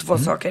nyfiken på 2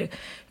 saker.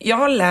 Jag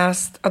har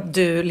läst att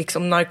du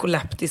liksom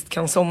narkoleptiskt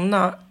kan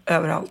somna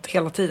överallt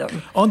hela tiden.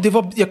 Ja,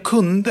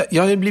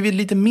 jag har blivit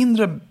lite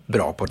mindre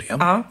bra på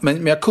det.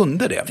 Men jag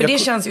kunde det. För det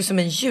känns ju som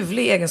en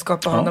ljuvlig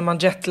egenskap att ha när man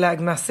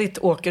jetlagmässigt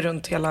åker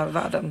runt hela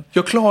världen.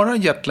 Jag klarar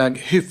jetlag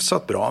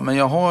hyfsat bra, men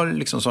jag har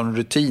liksom sådana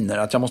rutiner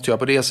att jag måste göra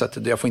på det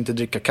sättet. Jag får inte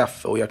dricka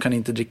kaffe och jag kan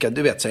inte dricka,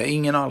 du vet, så jag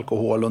ingen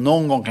alkohol och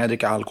någon gång kan jag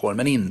dricka alkohol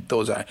men inte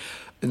och så här.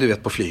 Du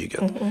vet, på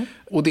flyget.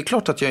 Och det är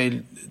klart att jag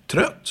är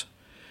trött.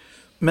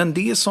 Men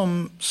det är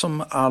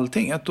som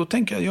allting, att då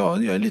tänker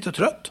jag är lite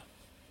trött.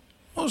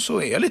 Och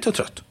så är jag lite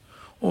trött.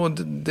 Och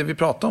det vi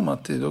pratar om,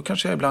 att då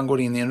kanske jag ibland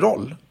går in i en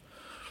roll.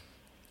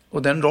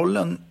 Och den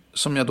rollen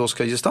som jag då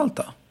ska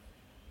gestalta,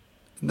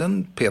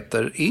 den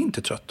Peter är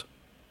inte trött.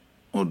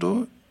 Och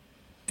då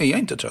är jag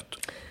inte trött.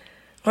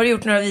 Har du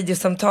gjort några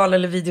videosamtal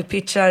eller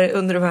videopitchar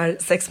under de här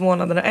 6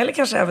 månaderna, eller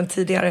kanske även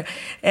tidigare,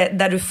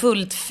 där du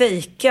fullt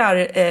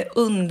fejkar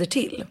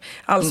undertill?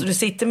 Alltså du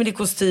sitter med din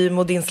kostym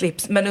och din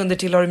slips, men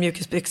undertill har du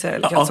mjukisbyxor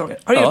eller kalsonger.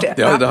 Har du gjort det?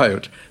 Ja, det har jag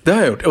gjort. Det har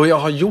jag gjort. Och jag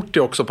har gjort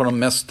det också på de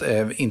mest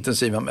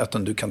intensiva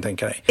möten du kan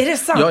tänka dig. Är det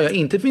sant? Ja,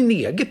 inte min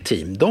eget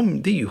team.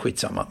 Det är ju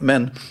skitsamma.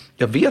 Men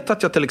jag vet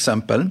att jag till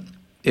exempel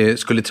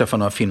skulle träffa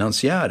några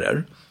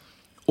finansiärer.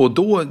 Och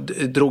då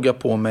drog jag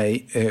på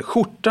mig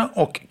skjorta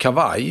och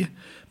kavaj.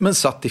 Men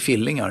satt i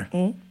fillingar.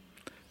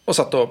 Och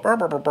satt och...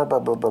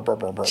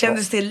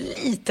 Kändes det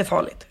lite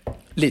farligt?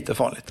 Lite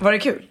farligt. Var det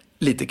kul?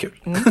 Lite kul.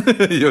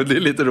 Jo, det är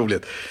lite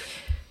roligt.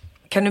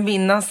 Kan du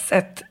minnas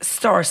ett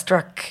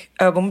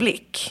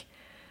starstruck-ögonblick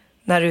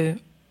när du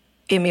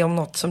är med om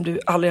något som du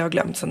aldrig har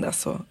glömt sedan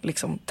dess och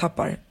liksom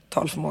tappar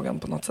talförmågan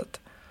på något sätt?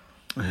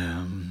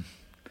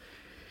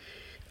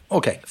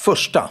 Okej,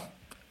 första.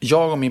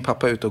 Jag och min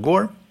pappa är ute och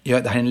går. Det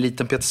här är en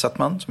liten Peter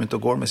Settman som är ute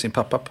och går med sin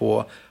pappa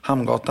på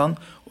Hamngatan.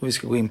 Och vi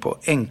ska gå in på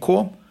NK.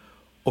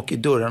 Och i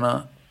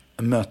dörrarna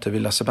möter vi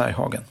Lasse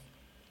Berghagen.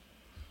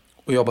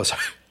 Och jag bara så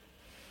här,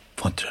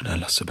 var inte det där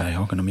Lasse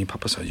Berghagen? Och min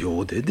pappa sa,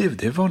 jo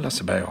det var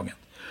Lasse Berghagen.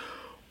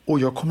 Och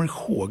jag kommer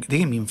ihåg,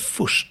 det är min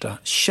första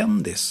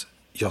kändis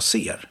jag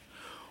ser.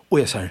 Och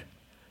jag är så här,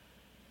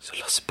 så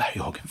Lasse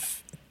Berghagen.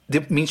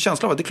 Min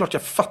känsla var, det är klart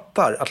jag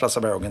fattar att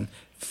Lasse Berghagen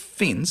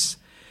finns.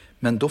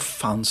 Men då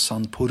fanns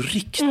han på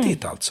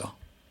riktigt alltså.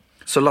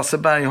 Så Lasse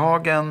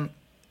Berghagen,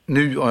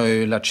 nu har jag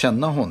ju lärt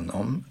känna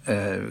honom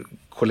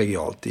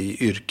kollegialt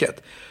i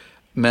yrket.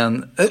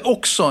 Men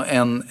också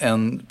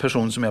en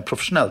person som jag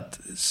professionellt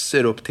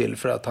ser upp till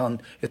för att han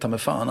är ta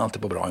med fan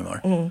alltid på bra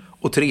humör.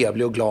 Och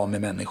trevlig och glad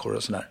med människor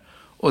och sådär.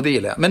 Och det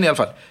gillar jag. Men i alla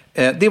fall,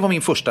 det var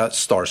min första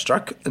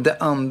starstruck. Det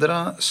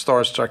andra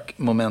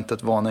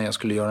starstruck-momentet var när jag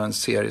skulle göra en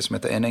serie som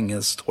heter En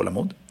ängels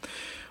tålamod.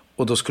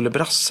 Och då skulle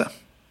Brasse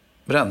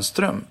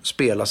Brännström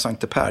spela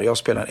Sankte Per. Jag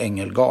spelar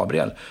Ängel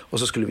Gabriel. Och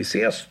så skulle vi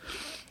ses.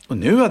 Och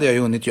nu hade jag ju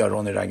hunnit göra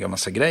Ronny Ragga och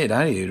massa grejer. Det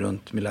här är ju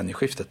runt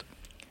millennieskiftet.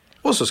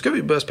 Och så ska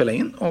vi börja spela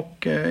in.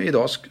 Och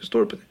idag står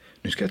det på...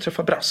 Nu ska jag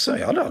träffa Brasse.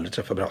 Jag hade aldrig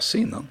träffat Brasse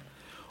innan.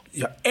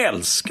 Jag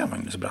älskar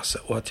Magnus Brasse.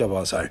 Och att jag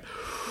var så här...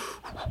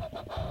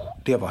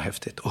 Det var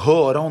häftigt. Och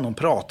höra honom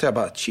prata. Jag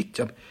bara, shit,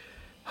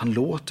 han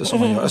låter som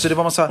han gör. Alltså det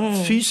var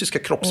massa fysiska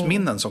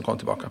kroppsminnen som kom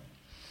tillbaka.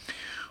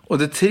 Och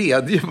det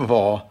tredje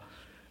var...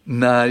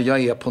 När jag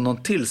är på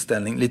någon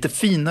tillställning, lite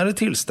finare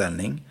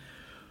tillställning.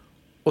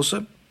 Och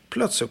så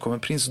plötsligt kommer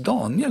prins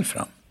Daniel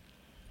fram.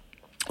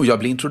 Och jag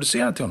blir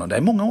introducerad till honom, det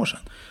är många år sedan.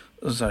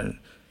 Och så här,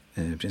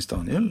 prins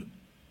Daniel,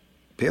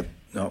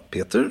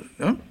 Peter,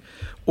 ja.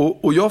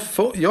 Och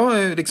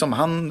jag liksom,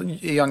 han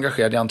är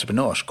engagerad i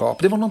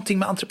entreprenörskap. Det var någonting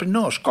med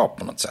entreprenörskap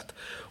på något sätt.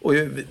 Och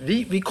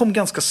vi kom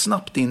ganska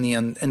snabbt in i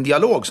en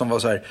dialog som var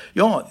så här,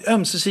 ja,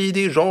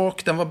 ömsesidig,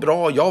 rak, den var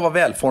bra, jag var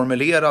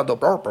välformulerad och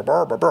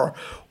bla.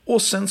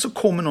 Och sen så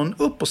kommer någon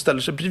upp och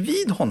ställer sig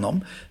bredvid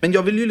honom. Men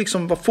jag vill ju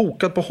liksom vara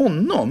fokad på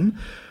honom.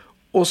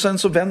 Och sen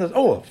så vänder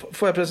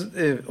får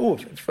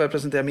jag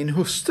presentera min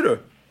hustru.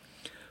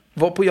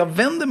 Varpå jag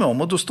vänder mig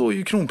om och då står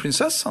ju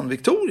kronprinsessan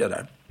Victoria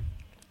där.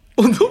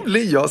 Och då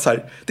blir jag så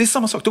här, det är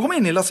samma sak. Då går man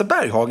in i Lasse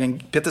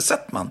Berghagen, Peter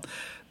Settman.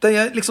 där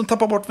jag liksom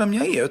tappar bort vem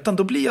jag är. Utan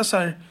då blir jag så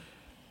här...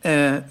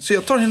 så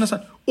jag tar henne så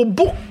här och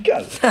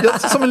bockar.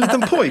 Som en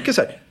liten pojke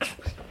så här.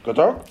 God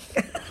dag.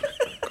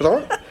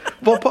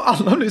 Var på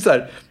alla blir så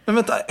här. Men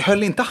vänta,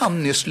 höll inte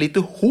han nyss lite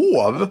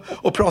hov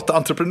och prata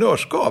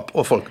entreprenörskap?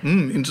 Och folk,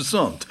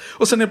 intressant.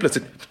 Och sen är det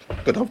plötsligt,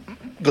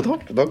 god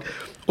dag.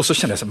 Och så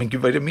kände jag så här, men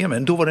gud vad är det med mig?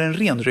 Men då var det en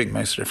ren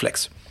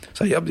ryggmärgsreflex.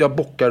 Så jag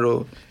bockar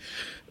och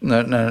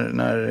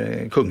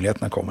när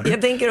kungligheterna kommer.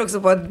 Jag tänker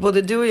också på att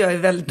både du och jag är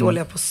väldigt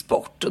dåliga på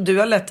sport. Och du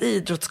har lett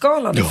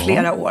Idrottsgalan i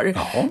flera år.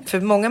 Ja. För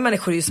många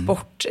människor är ju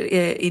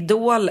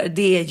sportidoler.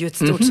 Det är ju ett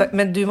stort...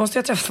 Men du måste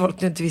ju ha träffat folk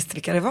du inte visste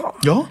vilka det var.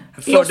 Ja.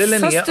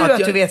 Låtsas du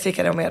att du vet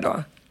vilka de är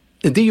då?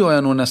 Det gör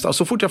jag nog nästan.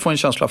 Så fort jag får en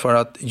känsla för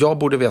att jag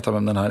borde veta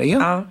vem den här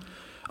är.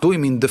 Då är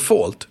min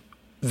default,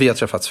 vi har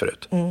träffats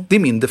förut. Det är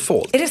min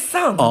default. Är det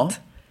sant? Ja.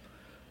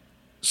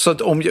 Så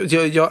att om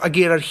jag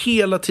agerar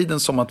hela tiden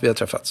som att vi har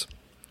träffats.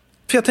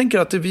 För jag tänker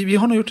att vi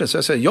har nog gjort det. Så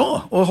jag säger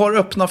ja och har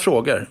öppna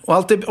frågor.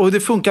 Och det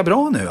funkar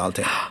bra nu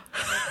allting.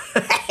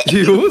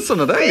 Jo,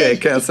 sådana där grejer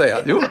kan jag säga.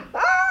 Jo.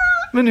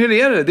 Men hur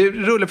är det? Det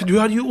rullar, för du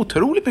hade ju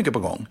otroligt mycket på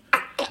gång.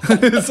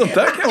 Sånt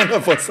där kan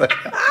man få säga.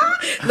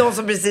 De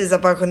som precis har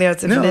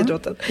pensionerat sig från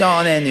idrotten.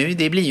 Ja, nej, nu,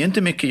 det blir ju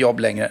inte mycket jobb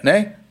längre.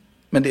 Nej,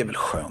 men det är väl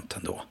skönt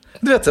ändå.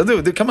 Du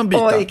vet, det kan man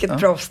byta. Vilket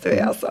proffs du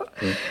är alltså.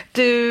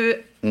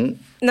 Du,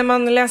 när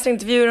man läser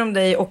intervjuer om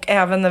dig och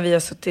även när vi har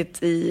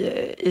suttit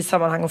i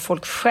sammanhang och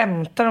folk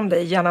skämtar om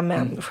dig, gärna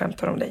män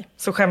skämtar om dig,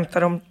 så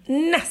skämtar de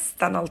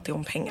nästan alltid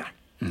om pengar.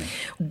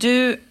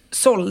 Du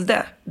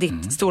sålde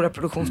ditt stora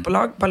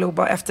produktionsbolag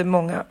Baluba efter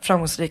många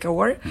framgångsrika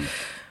år.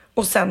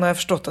 Och sen har jag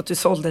förstått att du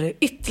sålde det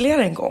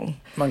ytterligare en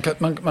gång.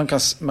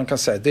 Man kan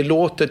säga, det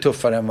låter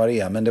tuffare än vad det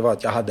är, men det var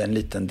att jag hade en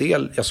liten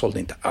del, jag sålde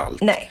inte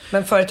allt. Nej,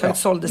 men företaget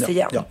såldes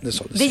igen. Ja, det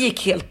såldes. Det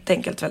gick helt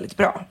enkelt väldigt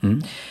bra.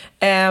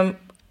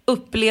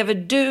 Upplever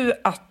du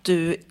att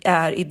du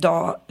är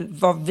idag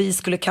vad vi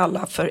skulle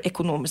kalla för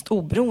ekonomiskt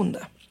oberoende?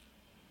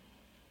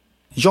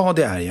 Ja,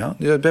 det är jag.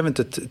 Jag behöver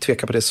inte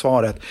tveka på det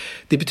svaret.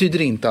 Det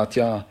betyder inte att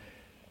jag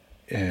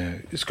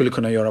skulle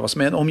kunna göra vad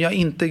som helst. Om jag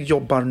inte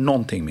jobbar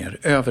någonting mer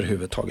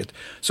överhuvudtaget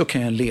så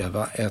kan jag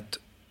leva ett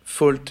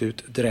fullt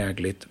ut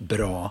drägligt,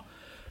 bra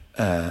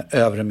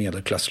övre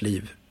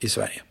medelklassliv i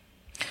Sverige.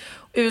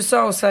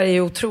 USA och Sverige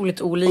är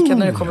otroligt olika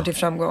när det kommer till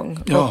framgång.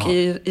 Ja. Och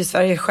i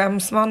Sverige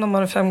skäms man om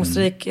man är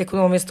framgångsrik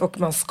ekonomiskt och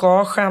man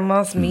ska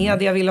skämmas.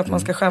 Media vill att man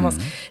ska skämmas.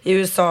 I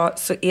USA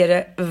så är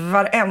det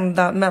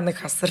varenda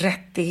människas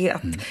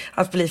rättighet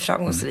att bli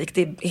framgångsrik.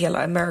 Det är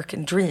hela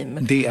American Dream.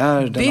 Det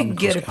är den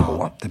bygger på.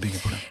 Ja, det bygger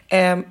på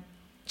det.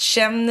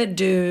 Känner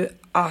du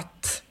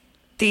att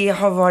det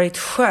har varit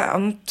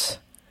skönt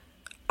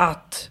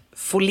att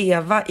få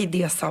leva i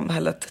det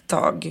samhället ett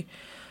tag?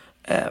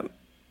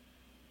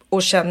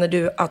 Och känner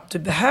du att du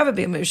behöver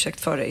be om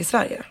ursäkt för det i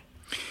Sverige?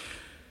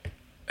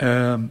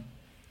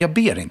 Jag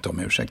ber inte om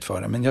ursäkt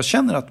för det. Men jag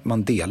känner att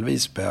man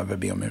delvis behöver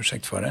be om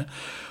ursäkt för det.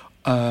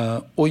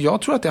 Och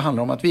jag tror att det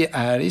handlar om att vi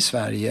är i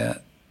Sverige.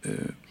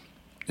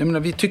 Jag menar,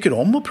 vi tycker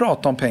om att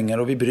prata om pengar.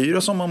 Och vi bryr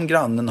oss om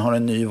grannen har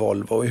en ny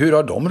Volvo. Och hur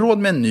har de råd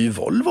med en ny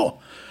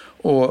Volvo?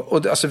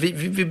 Och alltså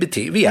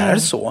vi är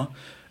så.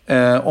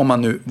 Om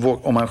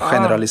man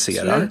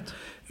generaliserar. Absolut.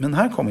 Men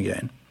här kommer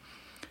grejen.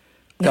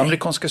 Det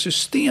amerikanska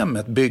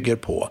systemet bygger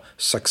på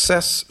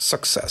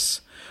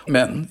success.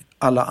 Men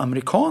alla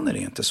amerikaner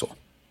är inte så.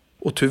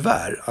 Och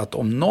tyvärr, att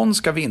om någon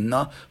ska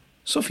vinna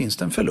så finns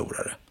det en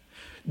förlorare.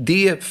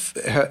 Det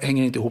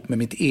hänger inte ihop med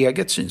mitt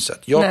eget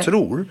synsätt. Jag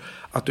tror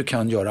att du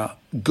kan göra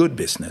good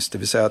business. Det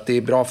vill säga att det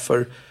är bra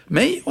för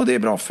mig och det är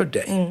bra för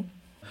dig.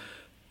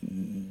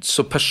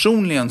 Så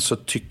personligen så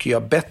tycker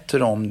jag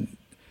bättre om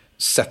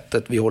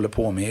sättet vi håller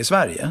på med i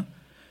Sverige.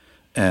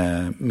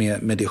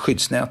 Med det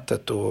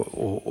skyddsnätet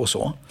och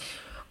så.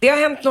 Det har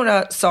hänt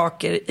några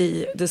saker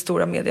i det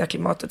stora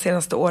medieklimatet de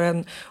senaste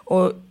åren.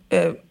 Och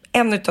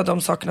en av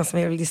de sakerna som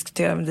jag vill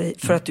diskutera med dig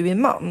för att du är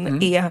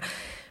man är: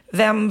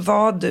 vem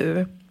var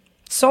du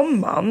som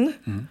man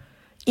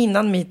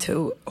innan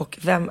MeToo och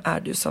vem är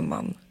du som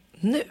man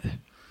nu?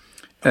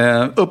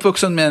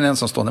 Uppvuxen med en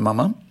ensamstående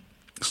mamma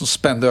som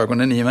spände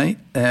ögonen i mig.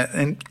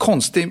 En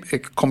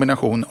konstig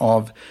kombination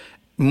av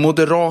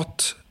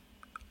moderat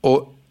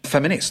och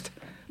feminist.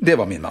 Det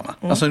var min mamma.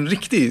 Alltså en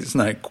riktig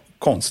sån här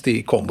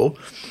konstig kombo.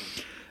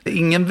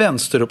 Ingen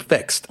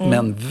vänsteruppväxt,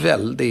 men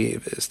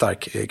väldigt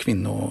stark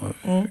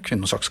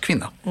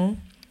kvinnosakskvinna.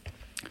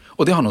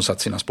 Och det har nog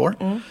satt sina spår.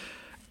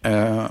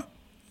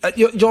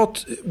 Jag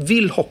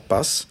vill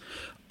hoppas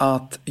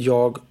att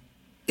jag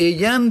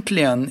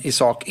egentligen i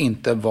sak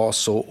inte var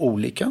så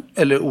olika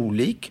eller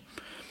olik.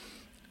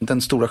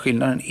 Den stora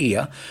skillnaden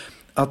är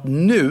att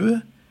nu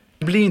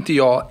blir inte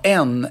jag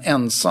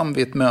ensam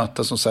vid ett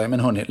möte som säger, men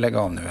hörni, lägg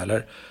av nu.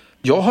 Eller,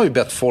 jag har ju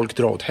bett folk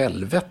dra åt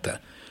helvete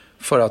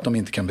för att de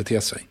inte kan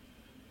bete sig.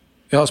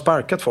 Jag har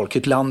sparkat folk i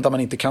ett land där man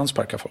inte kan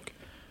sparka folk.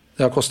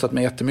 Det har kostat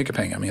mig jättemycket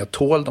pengar, men jag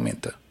tål dem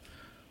inte.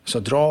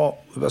 Så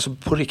alltså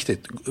på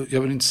riktigt,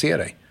 jag vill inte se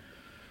dig.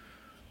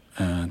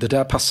 Det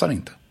där passar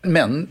inte.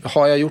 Men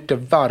har jag gjort det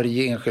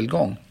varje enskild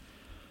gång?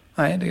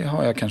 Nej, det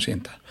har jag kanske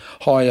inte.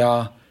 Har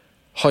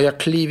Har jag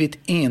klivit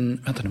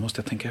in... Vänta, nu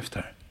måste jag tänka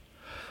efter.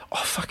 Ja,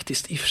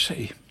 faktiskt i och för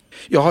sig.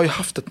 Jag har ju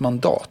haft ett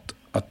mandat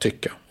att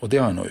tycka, och det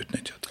har jag nog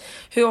utnyttjat.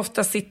 Hur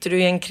ofta sitter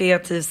du i en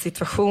kreativ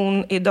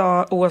situation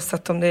idag,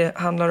 oavsett om det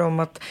handlar om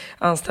att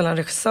anställa en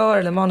regissör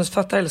eller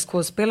manusförfattare eller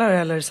skådespelare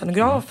eller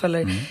scenograf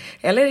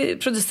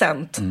eller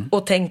producent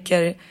och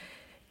tänker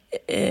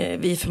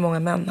vi är för många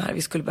män här,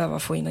 vi skulle behöva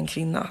få in en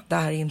kvinna. Det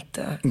här är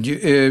inte...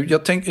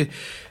 Jag tänker...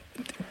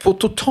 På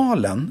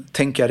totalen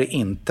tänker jag det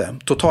inte.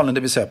 Totalen,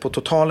 det vill säga på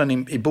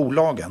totalen i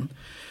bolagen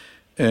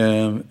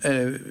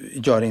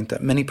gör det inte.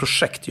 Men i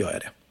projekt gör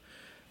jag det.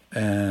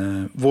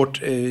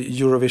 Vårt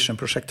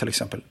Eurovision-projekt till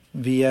exempel.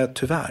 Vi är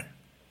tyvärr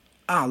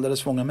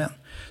alldeles för många män.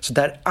 Så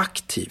där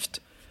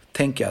aktivt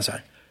tänker jag så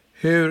här.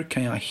 Hur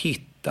kan jag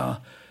hitta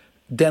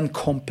den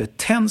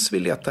kompetens vi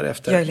letar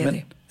efter? Jag är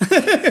ledig.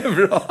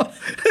 Bra.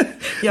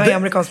 Jag är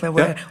amerikansk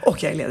medborgare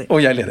och jag är ledig.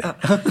 Och jag är ledig.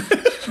 Ja.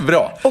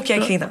 Bra. Och jag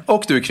är kvinna.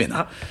 Och du är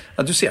kvinna.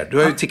 Ja, du ser, du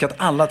har ju tickat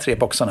alla 3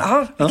 boxarna.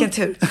 Ja, vilken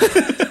tur.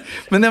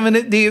 Men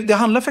det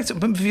handlar faktiskt...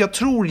 För jag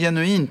tror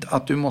genuint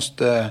att du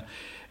måste...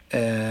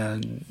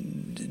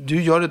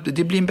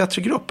 det blir en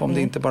bättre grupp om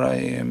det inte bara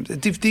är...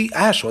 Det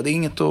är så, det är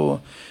inget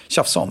att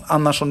tjafsa om.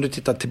 Annars om du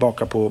tittar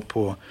tillbaka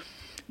på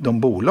de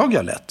bolag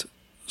jag lett,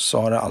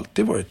 så har det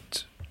alltid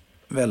varit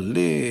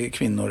väldigt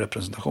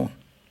kvinnorepresentation.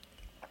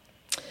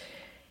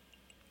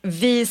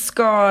 Vi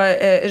ska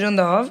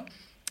runda av.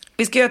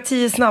 Vi ska göra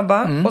 10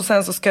 snabba och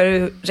sen så ska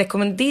du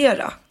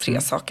rekommendera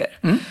 3 saker.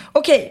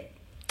 Okej,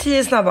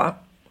 10 snabba.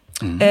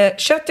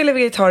 Kött eller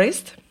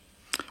vegetariskt?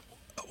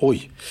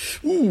 Oj.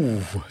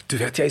 Du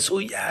vet, jag är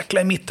så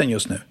jäkla i mitten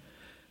just nu.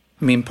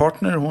 Min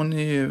partner, hon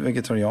är ju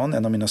vegetarian.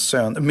 En av mina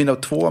söner,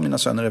 2 av mina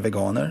söner är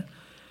veganer.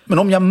 Men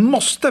om jag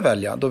måste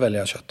välja, då väljer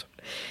jag kött.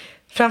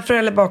 Framför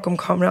eller bakom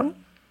kameran?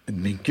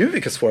 Men gud,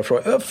 vilka svåra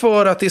frågor.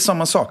 För att det är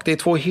samma sak. Det är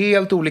 2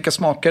 helt olika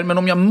smaker. Men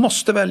om jag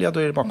måste välja, då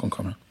är det bakom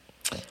kameran.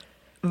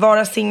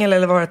 Vara singel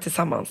eller vara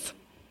tillsammans?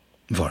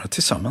 Vara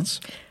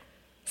tillsammans.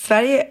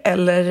 Sverige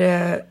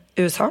eller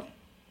USA?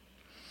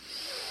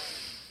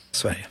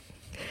 Sverige.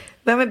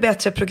 Vem är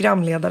bättre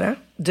programledare?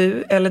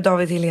 Du eller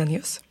David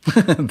Hellenius?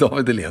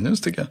 David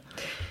Hellenius tycker jag.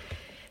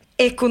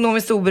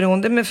 Ekonomiskt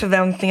oberoende med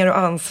förväntningar och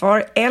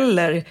ansvar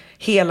eller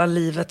hela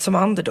livet som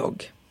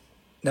underdog?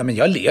 Nej, men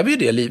jag lever ju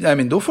det livet. Nej,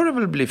 men då får det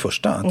väl bli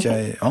första. Att jag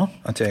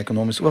är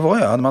ekonomisk. Vad var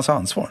jag? Jag hade en massa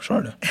ansvar, så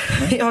är det.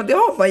 Ja, det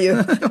har man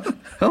ju.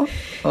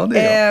 ja, det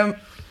är jag.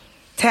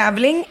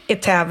 Tävling är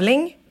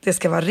tävling. Det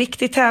ska vara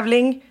riktig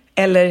tävling.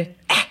 Eller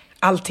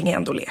allting är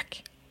ändå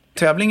lek.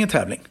 Tävling är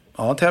tävling.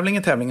 Ja, tävling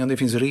är tävling och det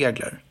finns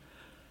regler.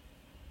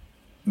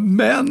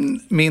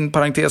 Men min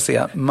parentes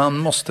är, man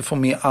måste få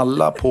med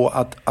alla på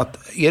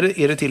att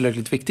är det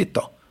tillräckligt viktigt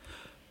då?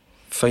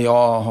 För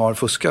jag har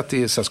fuskat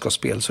i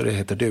sällskapsspel så det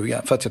heter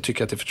duga. För att jag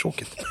tycker att det är för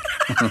tråkigt.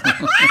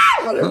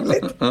 Vad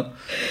roligt.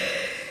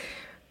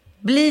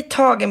 Bli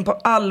tagen på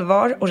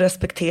allvar och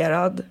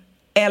respekterad.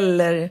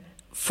 Eller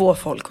få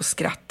folk att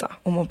skratta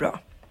och må bra.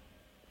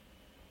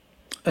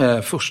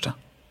 Första.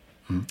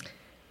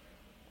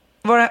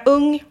 Vara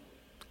ung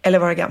eller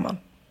vara gammal?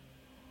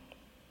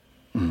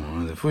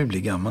 Det får ju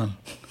bli gammal.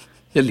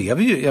 Jag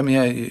lever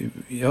ju,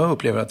 jag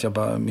upplever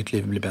att mitt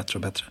liv blir bättre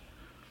och bättre.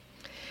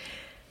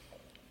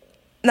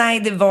 Nej,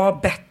 det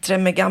var bättre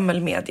med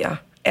gammelmedia.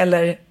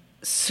 Eller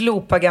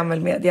slopa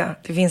gammelmedia.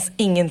 Det finns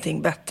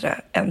ingenting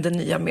bättre än det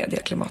nya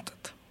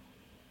medieklimatet.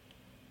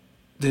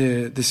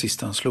 Det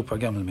sista, slopa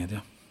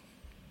gammelmedia.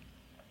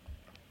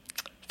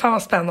 Fan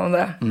vad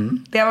spännande.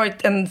 Det har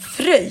varit en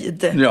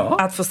fröjd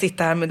att få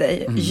sitta här med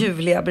dig.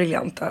 Ljuvliga,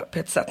 briljanta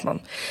Peter Settman.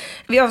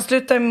 Vi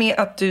avslutar med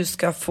att du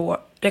ska få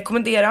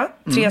rekommendera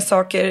 3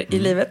 saker i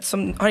livet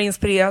som har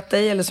inspirerat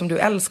dig eller som du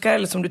älskar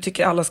eller som du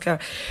tycker alla ska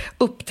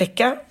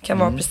upptäcka. Kan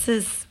vara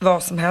precis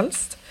vad som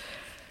helst.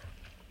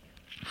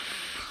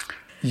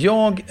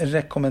 Jag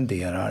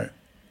rekommenderar,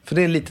 för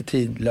det är lite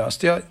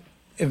tidlöst. Jag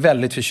är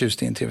väldigt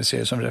förtjust i en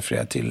tv-serie som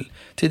refererar till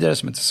tidigare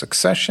som heter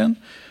Succession.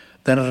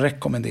 Den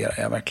rekommenderar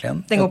jag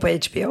verkligen. Den går på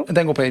HBO?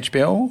 Den går på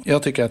HBO.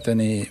 Jag tycker att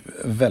den är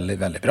väldigt,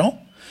 väldigt bra.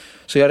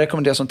 Så jag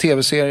rekommenderar som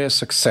tv-serie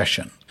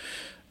Succession.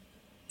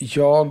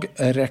 Jag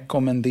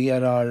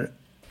rekommenderar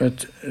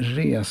ett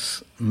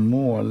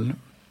resmål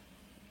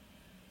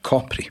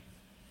Capri.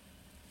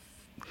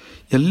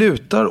 Jag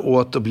lutar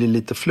åt att bli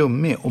lite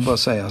flummig och bara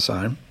säga så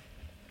här.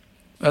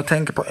 Jag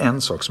tänker på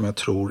en sak som jag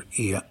tror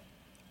är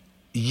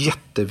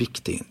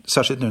jätteviktig.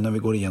 Särskilt nu när vi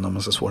går igenom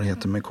massa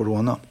svårigheter med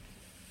corona.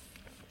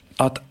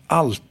 Att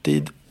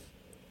alltid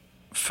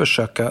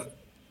försöka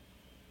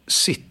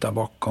sitta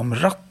bakom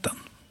ratten.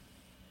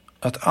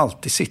 Att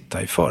alltid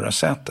sitta i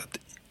förarsätet.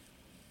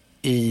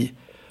 I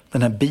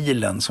den här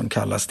bilen som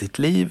kallas ditt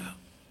liv.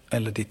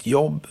 Eller ditt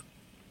jobb.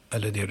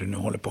 Eller det du nu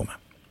håller på med.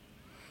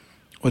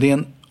 Och det är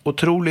en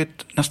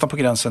otroligt, nästan på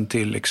gränsen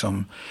till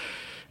liksom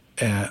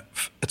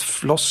ett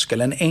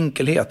floskel, en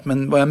enkelhet.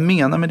 Men vad jag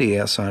menar med det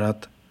är så här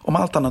att om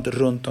allt annat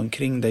runt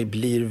omkring dig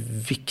blir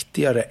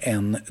viktigare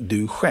än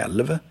du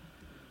själv,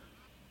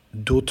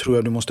 då tror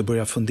jag du måste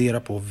börja fundera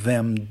på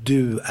vem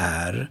du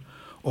är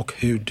och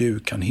hur du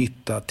kan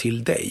hitta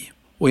till dig.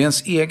 Och i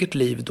ens eget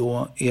liv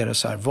då är det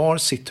så här, var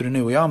sitter du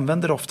nu? Och jag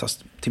använder det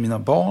oftast till mina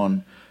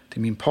barn,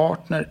 till min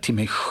partner, till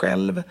mig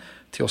själv,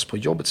 till oss på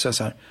jobbet.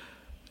 Så här,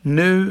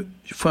 nu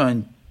får jag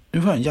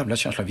en jävla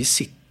känsla.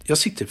 Jag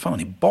sitter fan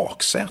i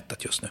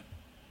baksätet just nu.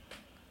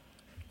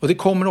 Och det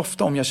kommer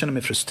ofta om jag känner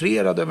mig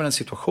frustrerad över en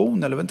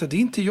situation. Eller vänta, det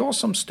är inte jag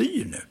som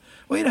styr nu.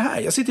 Vad är det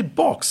här? Jag sitter i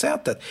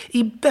baksätet.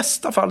 I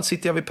bästa fall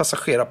sitter jag vid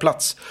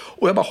passagerarplats.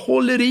 Och jag bara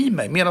håller i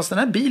mig medan den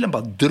här bilen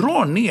bara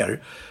drar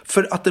ner.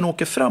 För att den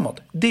åker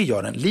framåt. Det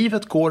gör den.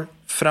 Livet går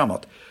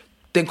framåt.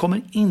 Den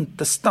kommer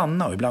inte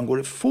stanna. Och ibland går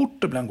det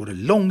fort och ibland går det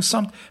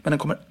långsamt. Men den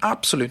kommer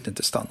absolut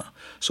inte stanna.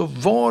 Så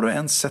var du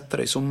än sätter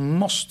dig så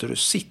måste du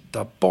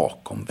sitta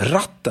bakom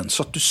ratten.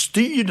 Så att du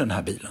styr den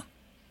här bilen.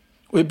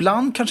 Och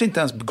ibland kanske inte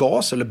ens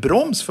gas eller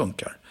broms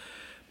funkar.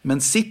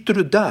 Men sitter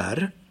du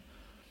där,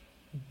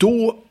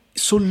 då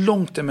så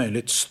långt det är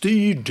möjligt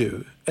styr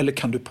du eller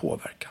kan du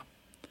påverka.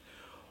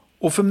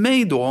 Och för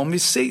mig då, om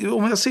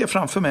jag ser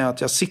framför mig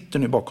att jag sitter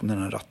nu bakom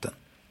den här ratten.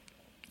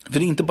 För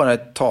det är inte bara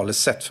ett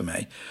talesätt för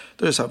mig.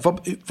 Då är det så här,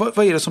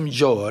 vad är det som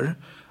gör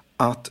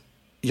att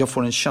jag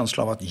får en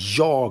känsla av att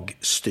jag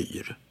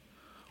styr?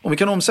 Om vi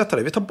kan omsätta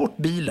det, vi tar bort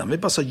bilen, vi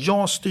bara säger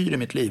jag styr i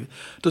mitt liv.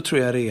 Då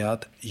tror jag det är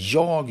att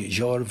jag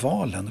gör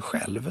valen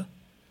själv.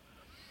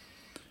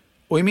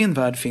 Och i min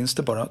värld finns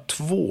det bara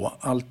 2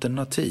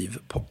 alternativ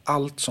på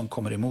allt som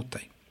kommer emot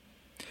dig.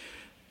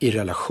 I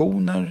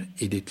relationer,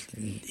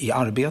 i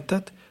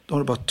arbetet, då har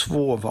du bara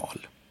 2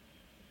 val.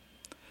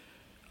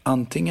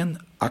 Antingen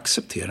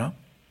acceptera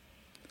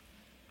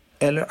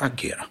eller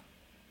agera.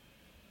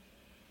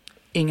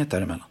 Inget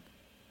däremellan.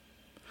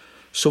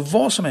 Så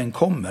vad som än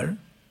kommer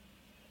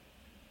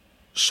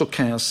så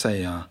kan jag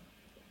säga,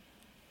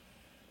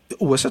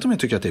 oavsett om jag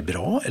tycker att det är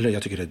bra eller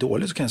jag tycker det är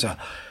dåligt, så kan jag säga,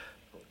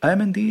 nej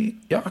men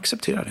jag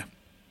accepterar det.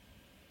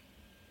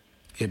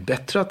 Det är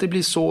bättre att det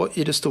blir så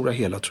i det stora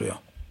hela, tror jag.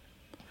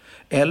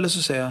 Eller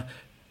så säger jag,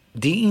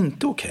 det är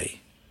inte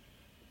okej.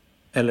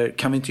 Eller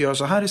kan vi inte göra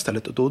så här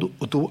istället?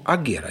 Och då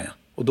agerar jag.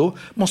 Och då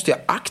måste jag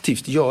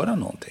aktivt göra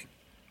någonting.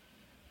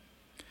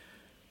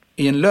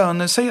 I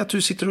en säg att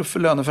du sitter och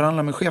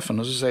löneförhandlar med chefen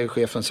och så säger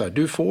chefen så här,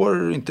 du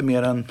får inte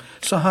mer än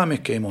så här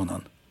mycket i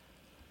månaden.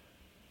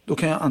 Då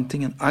kan jag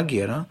antingen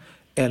agera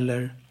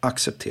eller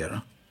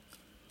acceptera.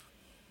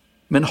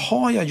 Men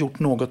har jag gjort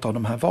något av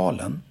de här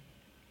valen,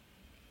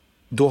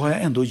 då har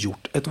jag ändå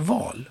gjort ett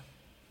val.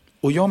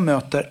 Och jag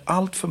möter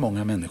allt för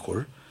många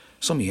människor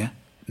som är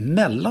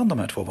mellan de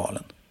här 2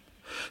 valen.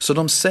 Så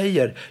de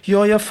säger,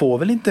 ja jag får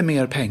väl inte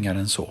mer pengar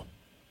än så.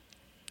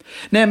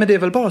 Nej men det är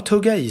väl bara att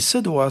tugga i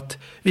sig då att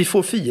vi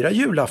får fira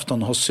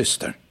julafton hos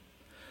syster.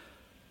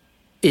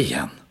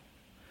 Igen.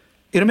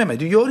 Är du med mig?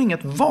 Du gör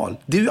inget val.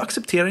 Du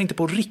accepterar inte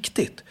på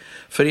riktigt.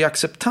 För i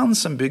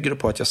acceptansen bygger det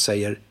på att jag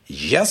säger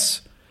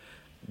yes,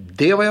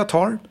 det är vad jag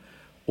tar.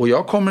 Och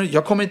jag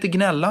kommer inte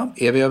gnälla.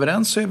 Är vi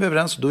överens så är vi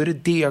överens. Då är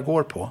det jag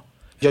går på.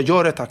 Jag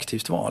gör ett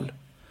aktivt val.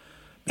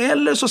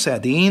 Eller så säger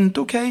jag det är inte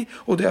okej.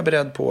 Och då är jag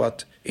beredd på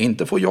att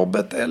inte få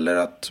jobbet eller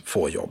att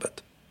få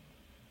jobbet.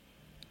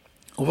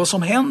 Och vad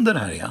som händer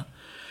här är,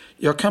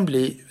 jag kan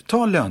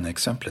ta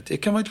löneexemplet. Det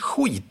kan vara ett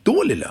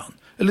skitdålig lön.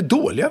 Eller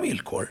dåliga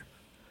villkor.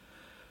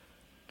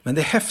 Men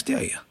det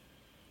häftiga är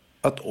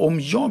att om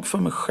jag för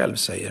mig själv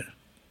säger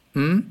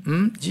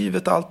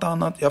givet allt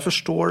annat, jag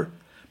förstår,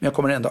 men jag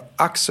kommer ändå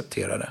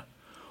acceptera det.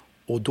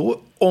 Och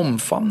då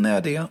omfamnar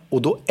jag det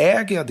och då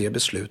äger jag det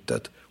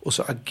beslutet och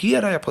så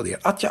agerar jag på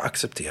det, att jag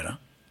accepterar.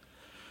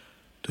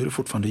 Då är det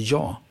fortfarande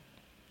jag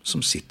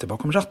som sitter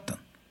bakom ratten.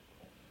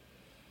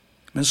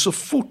 Men så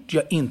fort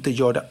jag inte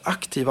gör det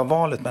aktiva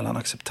valet mellan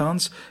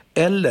acceptans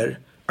eller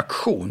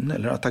aktion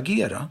eller att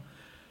agera,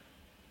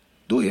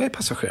 då är jag i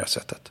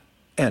passagerarsättet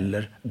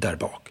eller där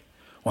bak.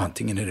 Och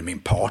antingen är det min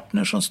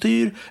partner som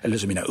styr, eller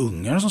så är det mina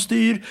ungar som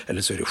styr,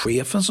 eller så är det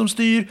chefen som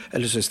styr,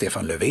 eller så är det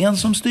Stefan Löfven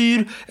som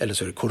styr, eller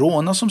så är det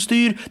corona som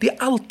styr. Det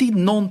är alltid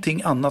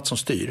någonting annat som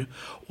styr.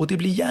 Och det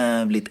blir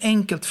jävligt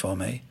enkelt för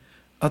mig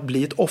att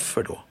bli ett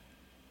offer då.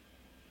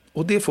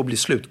 Och det får bli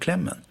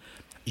slutklämmen.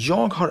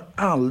 Jag har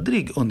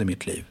aldrig under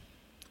mitt liv,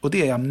 och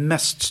det är jag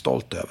mest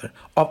stolt över,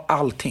 av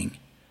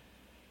allting.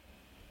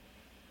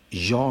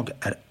 Jag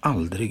är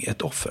aldrig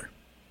ett offer.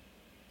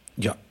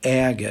 Jag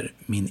äger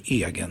min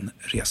egen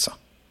resa.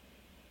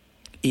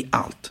 I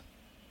allt.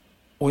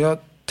 Och jag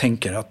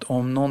tänker att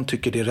om någon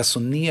tycker det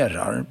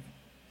resonerar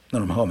när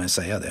de hör mig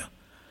säga det,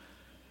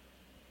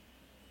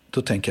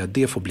 då tänker jag att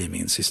det får bli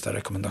min sista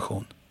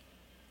rekommendation.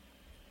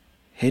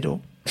 Hej då.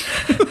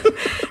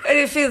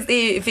 Det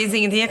finns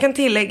ingenting jag kan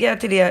tillägga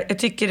till det. Jag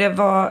tycker det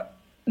var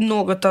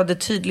något av det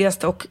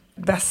tydligaste och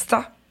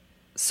bästa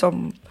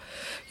som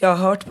jag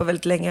har hört på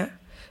väldigt länge.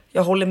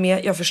 Jag håller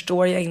med, jag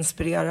förstår, jag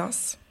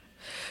inspireras.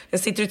 Jag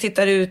sitter och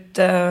tittar ut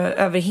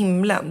över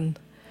himlen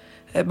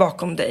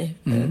bakom dig.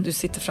 Du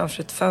sitter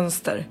framför ett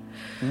fönster.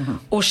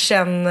 Och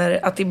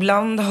känner att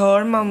ibland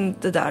hör man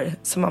det där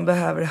som man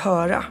behöver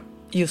höra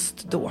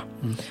just då.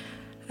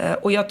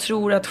 Och jag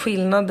tror att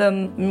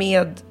skillnaden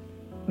med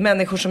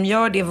människor som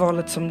gör det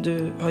valet som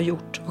du har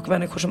gjort och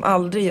människor som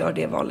aldrig gör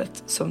det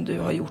valet som du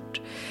har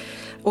gjort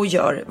och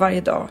gör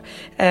varje dag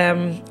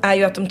är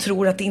ju att de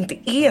tror att det inte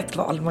är ett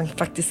val man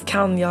faktiskt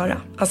kan göra.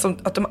 Alltså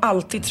att de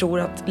alltid tror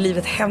att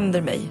livet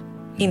händer mig,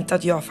 inte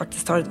att jag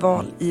faktiskt har ett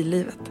val i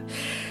livet.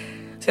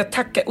 Så jag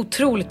tackar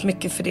otroligt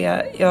mycket för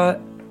det.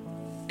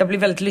 Jag blir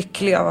väldigt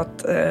lycklig av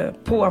att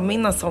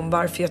påminnas om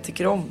varför jag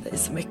tycker om dig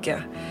så mycket.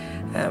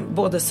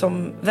 Både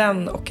som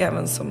vän och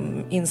även som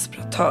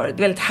inspiratör.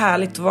 Det är väldigt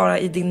härligt att vara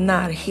i din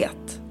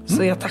närhet.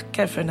 Så jag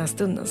tackar för den här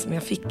stunden som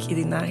jag fick i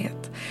din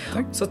närhet.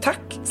 Tack. Så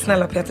tack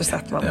snälla Peter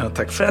Settman,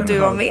 tack för att du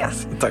var med.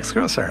 Tack ska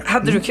du ha, Sarah.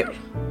 Hade du kul?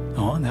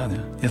 Ja, det hade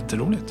jag.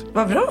 Jätteroligt.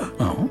 Vad bra.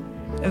 Ja.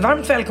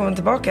 Varmt välkommen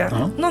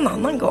tillbaka någon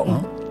annan gång.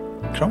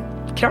 Ja. Kram.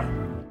 Kram.